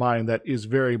frame of mind that is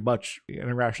very much an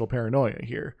irrational paranoia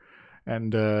here.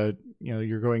 And,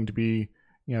 you're going to be,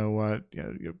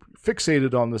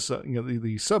 fixated on this,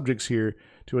 the subjects here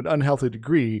to an unhealthy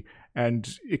degree. And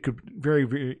it could very,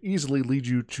 very easily lead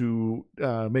you to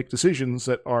make decisions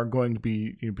that are going to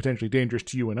be potentially dangerous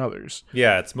to you and others.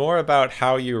 Yeah, it's more about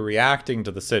how you're reacting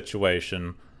to the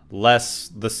situation, less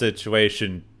the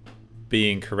situation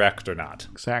being correct or not.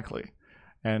 Exactly.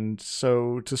 And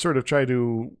so to sort of try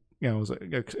to,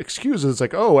 excuses,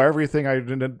 like, oh, everything I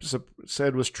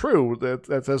said was true,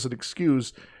 that doesn't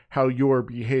excuse how you're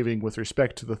behaving with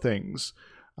respect to the things.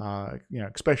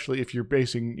 Especially if you're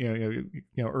basing,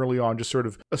 early on, just sort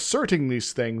of asserting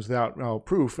these things without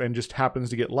proof, and just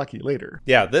happens to get lucky later.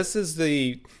 Yeah, this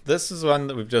is one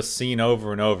that we've just seen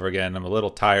over and over again. I'm a little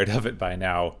tired of it by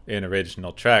now in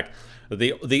Original Trek.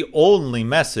 The only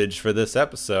message for this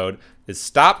episode is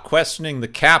stop questioning the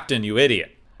captain, you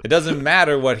idiot. It doesn't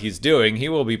matter what he's doing, he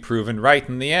will be proven right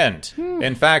in the end.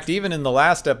 In fact, even in the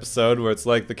last episode where it's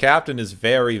like the captain is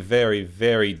very, very,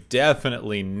 very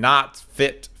definitely not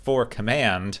fit for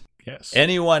command, yes,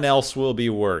 anyone else will be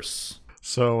worse.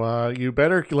 So you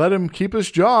better let him keep his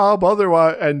job,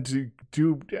 otherwise, and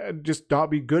do just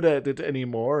not be good at it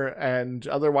anymore, and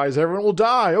otherwise everyone will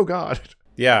die. Oh God.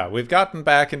 Yeah, we've gotten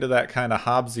back into that kind of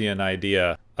Hobbesian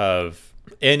idea of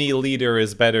any leader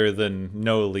is better than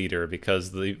no leader,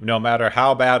 because no matter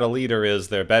how bad a leader is,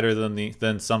 they're better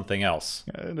than something else.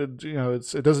 And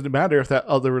it doesn't matter if that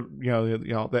other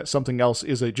that something else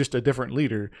is just a different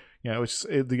leader. It's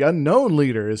the unknown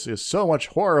leader is so much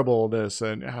horribleness,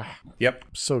 and Yep.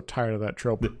 I'm so tired of that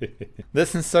trope.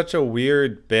 This is such a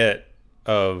weird bit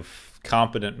of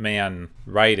competent man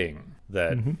writing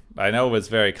that I know was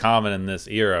very common in this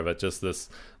era, but just this,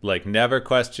 like, never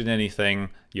question anything.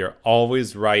 You're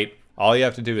always right. All you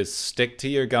have to do is stick to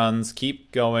your guns,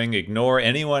 keep going, ignore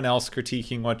anyone else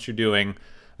critiquing what you're doing,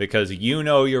 because you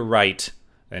know you're right.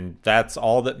 And that's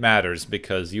all that matters,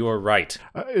 because you are right.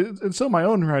 And so my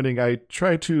own writing, I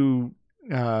try to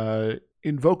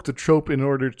invoke the trope in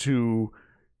order to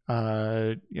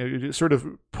sort of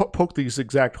poke these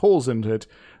exact holes into it,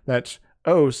 that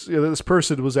this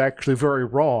person was actually very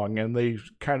wrong, and they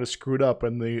kind of screwed up,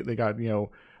 and they got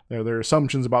their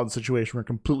assumptions about the situation were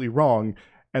completely wrong,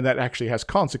 and that actually has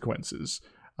consequences.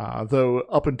 Though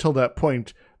up until that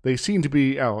point, they seem to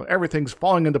be everything's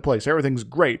falling into place, everything's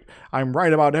great, I'm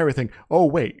right about everything. Oh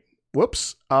wait,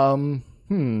 whoops.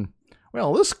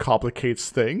 Well, this complicates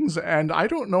things, and I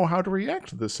don't know how to react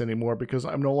to this anymore because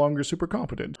I'm no longer super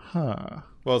competent.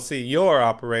 Well, see, you're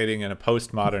operating in a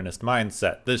postmodernist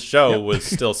mindset. This show was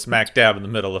still smack dab in the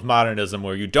middle of modernism,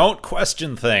 where you don't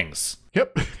question things.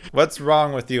 Yep. What's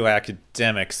wrong with you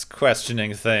academics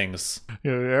questioning things?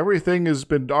 Everything has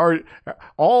been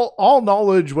all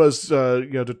knowledge was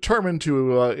determined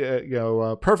to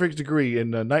a perfect degree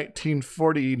in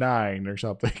 1949 or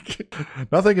something.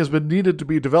 Nothing has been needed to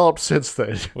be developed since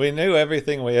then. We knew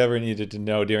everything we ever needed to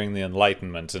know during the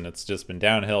Enlightenment, and it's just been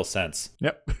downhill since.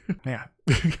 Yep. Yeah.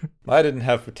 I didn't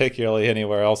have particularly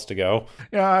anywhere else to go.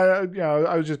 I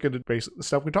was just going to base the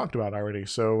stuff we talked about already.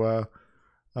 So,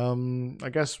 I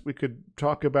guess we could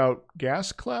talk about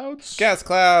gas clouds? Gas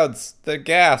clouds! They're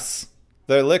gas.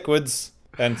 They're liquids.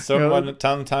 And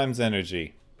sometimes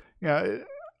energy. Yeah,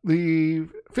 the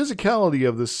physicality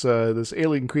of this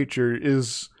alien creature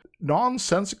is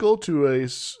nonsensical to a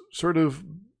sort of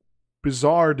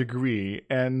bizarre degree,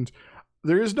 and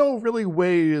there is no really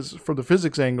ways from the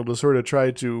physics angle to sort of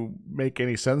try to make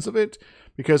any sense of it,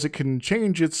 because it can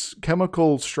change its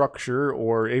chemical structure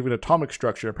or even atomic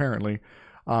structure, apparently,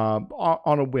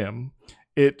 on a whim.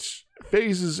 It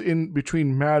phases in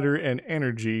between matter and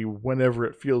energy whenever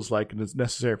it feels like it is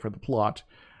necessary for the plot.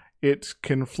 It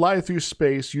can fly through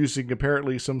space using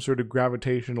apparently some sort of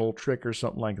gravitational trick or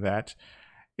something like that.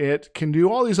 It can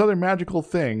do all these other magical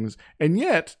things, and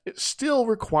yet it still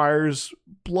requires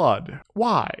blood.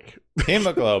 Why?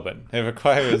 Hemoglobin. It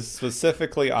requires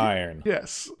specifically iron.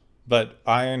 Yes. But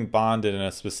iron bonded in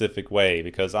a specific way,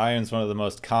 because iron's one of the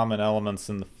most common elements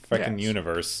in the frickin'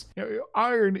 universe.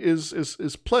 Iron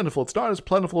is plentiful. It's not as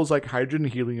plentiful as like hydrogen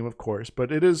and helium, of course,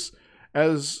 but it is,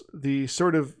 as the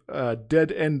sort of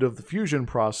dead end of the fusion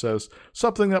process,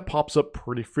 something that pops up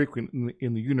pretty frequent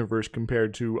in the universe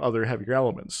compared to other heavier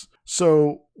elements.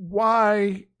 So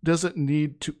why does it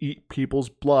need to eat people's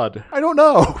blood? I don't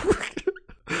know.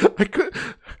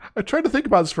 I tried to think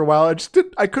about this for a while.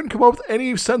 I couldn't come up with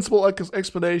any sensible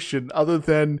explanation other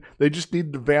than they just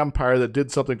needed a vampire that did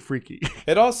something freaky.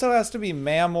 It also has to be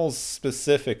mammals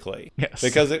specifically. Yes.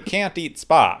 Because it can't eat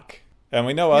Spock. And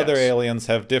we know other aliens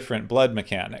have different blood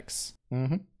mechanics.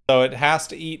 Mm-hmm. So it has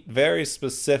to eat very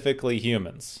specifically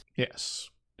humans. Yes.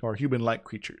 Or human-like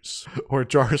creatures. Or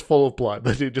jars full of blood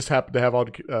that you just happen to have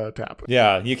on tap.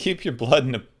 Yeah, you keep your blood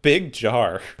in a big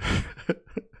jar.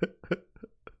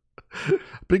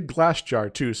 Big glass jar,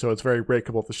 too, so it's very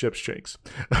breakable if the ship shakes.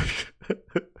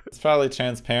 It's probably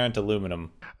transparent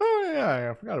aluminum. Oh, yeah,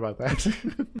 I forgot about that.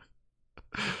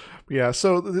 Yeah,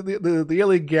 so the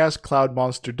alien gas cloud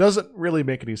monster doesn't really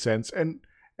make any sense. And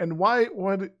why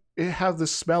would it have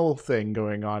this smell thing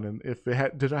going on, and if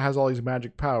it has all these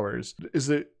magic powers? Is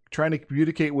it trying to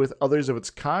communicate with others of its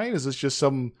kind? Is this just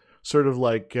some sort of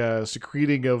like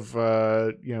secreting of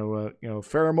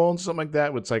pheromones or something like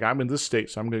that? It's like, I'm in this state,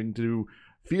 so I'm going to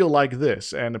feel like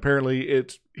this, and apparently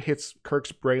it hits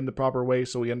Kirk's brain the proper way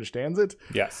so he understands it.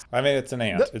 Yes. I mean, it's an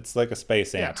ant. It's like a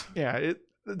space ant. Yeah,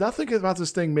 nothing about this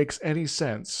thing makes any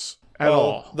sense at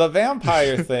all. The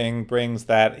vampire thing brings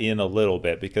that in a little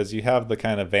bit, because you have the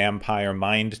kind of vampire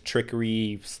mind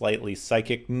trickery, slightly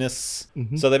psychicness.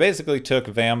 Mm-hmm. So they basically took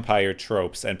vampire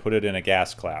tropes and put it in a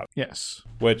gas cloud. Yes.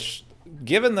 Which,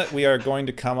 given that we are going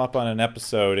to come up on an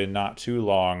episode in not too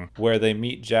long where they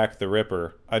meet Jack the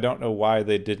Ripper, I don't know why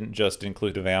they didn't just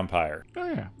include a vampire. Oh,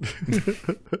 yeah.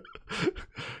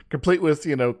 complete with,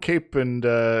 cape and,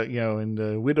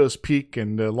 and widow's peak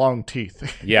and long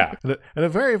teeth. Yeah. and a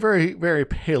very, very, very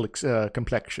pale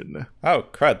complexion. Oh,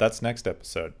 crud, that's next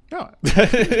episode. Oh.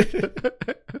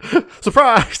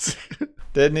 Surprise!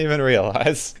 Didn't even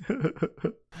realize.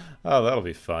 Oh, that'll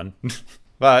be fun.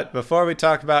 But before we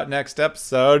talk about next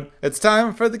episode, it's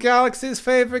time for the Galaxy's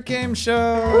favorite game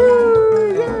show.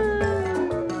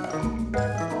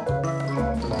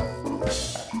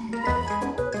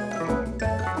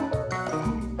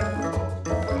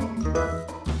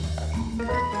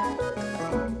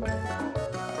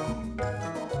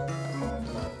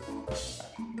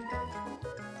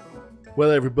 Well,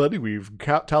 everybody, we've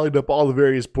tallied up all the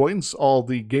various points, all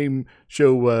the game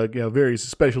show, various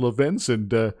special events,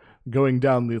 and going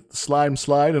down the slime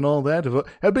slide and all that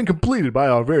have been completed by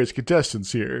our various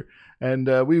contestants here. And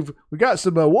we got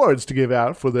some awards to give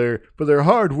out for their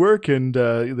hard work and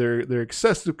their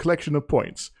excessive collection of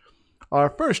points. Our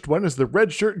first one is the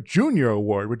Red Shirt Junior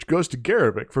Award, which goes to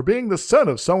Garabik for being the son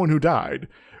of someone who died,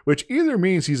 which either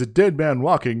means he's a dead man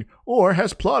walking or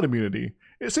has plot immunity.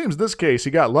 It seems in this case he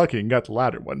got lucky and got the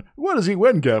latter one. What does he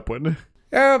win, Gepwin?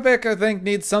 Garabik, I think,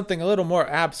 needs something a little more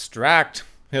abstract,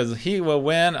 because he will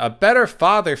win a better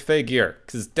father figure,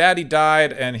 because Daddy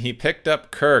died and he picked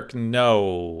up Kirk.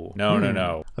 No.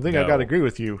 I think I gotta agree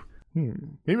with you.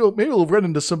 Maybe we'll run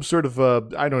into some sort of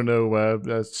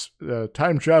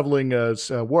time traveling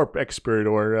warp expert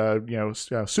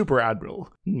or super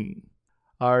admiral.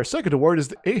 Our second award is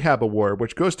the Ahab Award,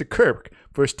 which goes to Kirk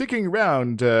for sticking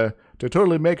around to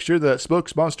totally make sure that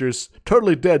Smoke's Monster's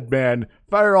totally dead man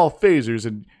fire all phasers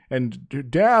and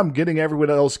damn getting everyone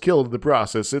else killed in the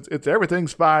process. It's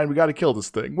everything's fine. We got to kill this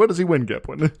thing. What does he win,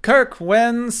 Gepwin? Kirk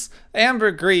wins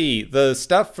ambergris, the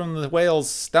stuff from the whale's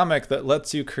stomach that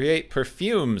lets you create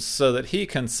perfumes so that he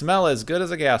can smell as good as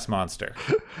a gas monster.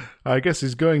 I guess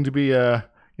he's going to be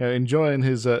enjoying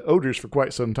his odors for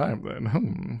quite some time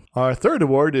then. Our third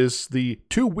award is the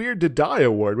Too Weird to Die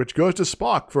Award, which goes to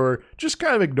Spock for just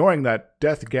kind of ignoring that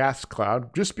death gas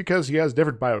cloud just because he has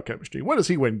different biochemistry. What does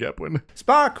he win, Gepwin?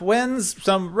 Spock wins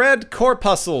some red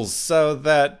corpuscles so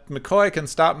that McCoy can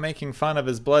stop making fun of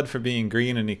his blood for being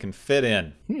green and he can fit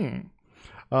in.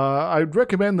 I'd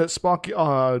recommend that Spock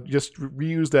just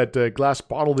reuse that glass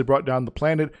bottle they brought down the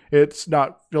planet. It's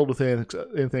not filled with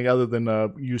anything other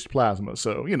than used plasma,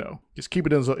 so just keep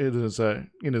it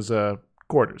in his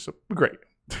quarters. So, great.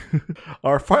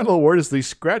 Our final award is the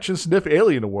Scratch and Sniff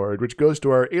Alien Award, which goes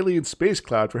to our alien space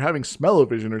cloud for having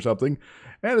smell-o-vision or something,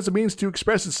 and as a means to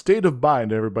express its state of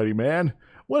mind, everybody, man.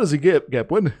 What does he get,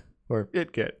 Gepwin? Or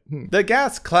it get. The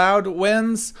gas cloud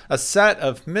wins a set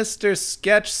of Mr.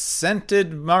 Sketch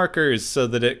scented markers so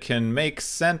that it can make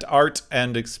scent art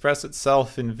and express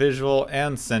itself in visual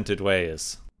and scented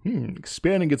ways.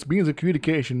 Expanding its means of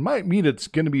communication might mean it's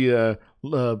going to be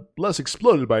less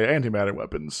exploded by antimatter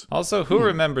weapons. Also, who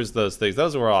remembers those things?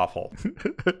 Those were awful.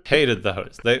 Hated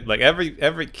those.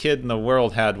 Every kid in the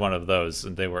world had one of those,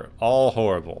 and they were all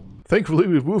horrible. Thankfully,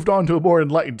 we've moved on to a more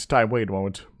enlightened time. Wait a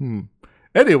moment.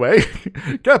 Anyway,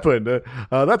 Gepwin,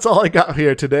 that's all I got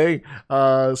here today.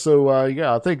 I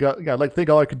think I'd like to thank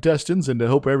all our contestants and I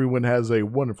hope everyone has a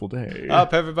wonderful day.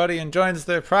 Hope everybody enjoys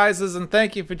their prizes, and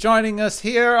thank you for joining us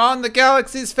here on the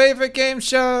Galaxy's favorite game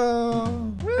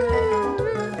show.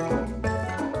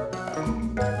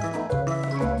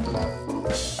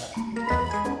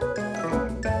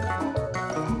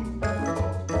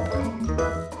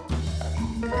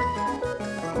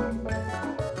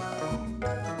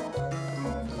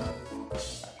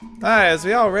 As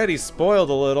we already spoiled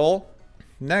a little,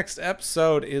 next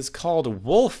episode is called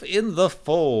Wolf in the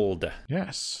Fold.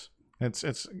 Yes.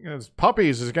 It's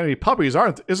puppies. There's going to be puppies,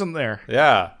 isn't there?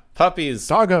 Yeah, puppies.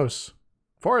 Doggos.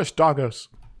 Forest doggos.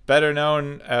 Better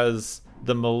known as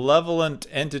the malevolent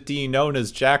entity known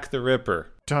as Jack the Ripper.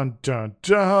 Dun, dun,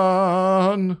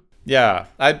 dun. Yeah,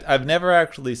 I've never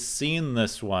actually seen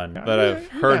this one, but I've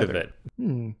heard of it.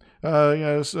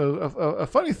 So a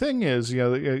funny thing is,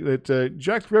 that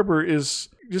Jack the Ripper is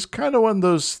just kind of one of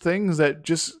those things that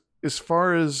just, as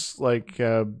far as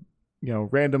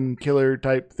random killer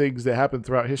type things that happen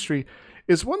throughout history,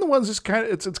 is one of the ones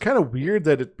that's it's kind of weird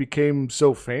that it became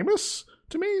so famous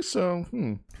to me. So,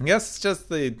 I guess it's just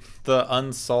the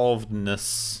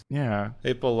unsolvedness. Yeah.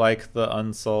 People like the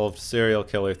unsolved serial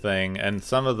killer thing, and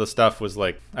some of the stuff was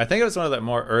I think it was one of the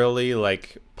more early,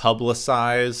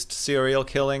 publicized serial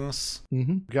killings.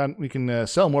 We can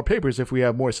sell more papers if we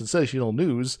have more sensational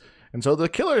news, and so the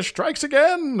killer strikes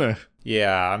again.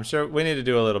 Yeah, I'm sure we need to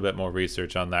do a little bit more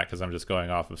research on that, because I'm just going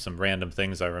off of some random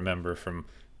things I remember from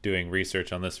doing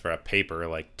research on this for a paper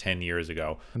like 10 years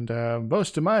ago. And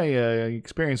most of my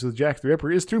experience with Jack the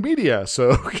Ripper is through media,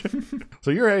 so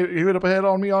so you're up ahead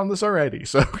on me on this already.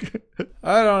 So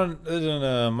I don't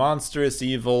know. Monstrous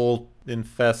evil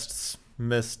infests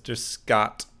Mr.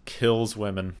 Scott, kills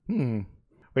women.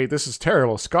 Wait, this is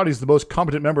terrible. Scotty's the most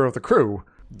competent member of the crew.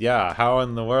 Yeah, how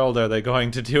in the world are they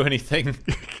going to do anything?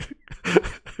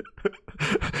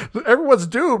 Everyone's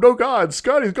doomed. Oh God,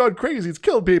 Scotty's gone crazy. He's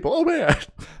killed people. Oh man.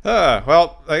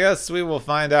 Well, I guess we will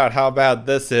find out how bad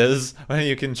this is when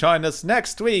you can join us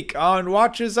next week on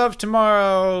Watchers of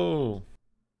Tomorrow.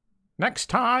 Next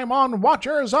time on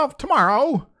Watchers of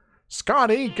Tomorrow,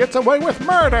 Scotty gets away with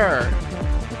murder.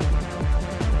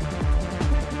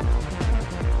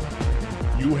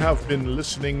 You have been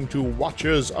listening to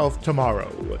Watchers of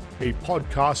Tomorrow, a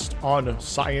podcast on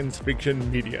science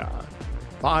fiction media.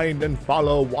 Find and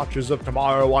follow Watchers of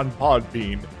Tomorrow on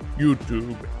Podbean,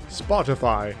 YouTube,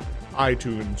 Spotify,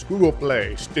 iTunes, Google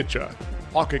Play, Stitcher,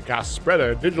 Pocket Cast,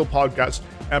 Spreader, Digital Podcast,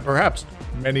 and perhaps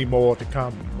many more to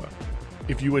come.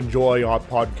 If you enjoy our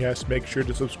podcast, make sure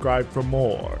to subscribe for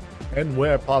more. And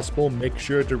where possible, make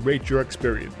sure to rate your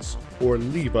experience or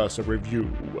leave us a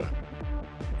review.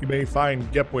 You may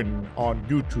find Gepwin on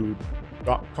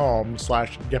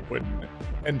youtube.com/Gepwin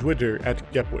and Twitter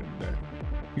 @Gepwin.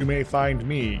 You may find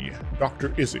me, Dr.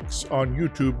 Isix, on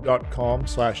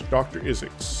youtube.com/Dr.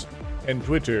 Isix and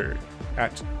Twitter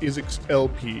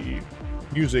 @IsixLP.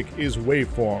 Music is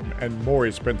Waveform and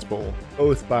Maury's Principle,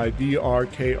 both by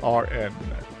DRKRN.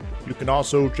 You can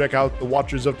also check out the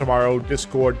Watchers of Tomorrow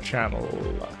Discord channel.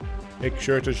 Make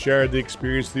sure to share the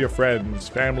experience with your friends,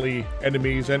 family,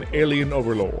 enemies, and alien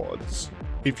overlords.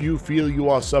 If you feel you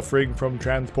are suffering from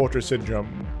transporter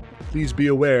syndrome, please be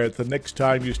aware that the next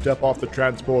time you step off the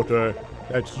transporter,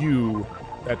 that you,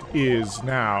 that is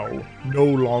now, no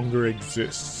longer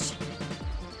exists.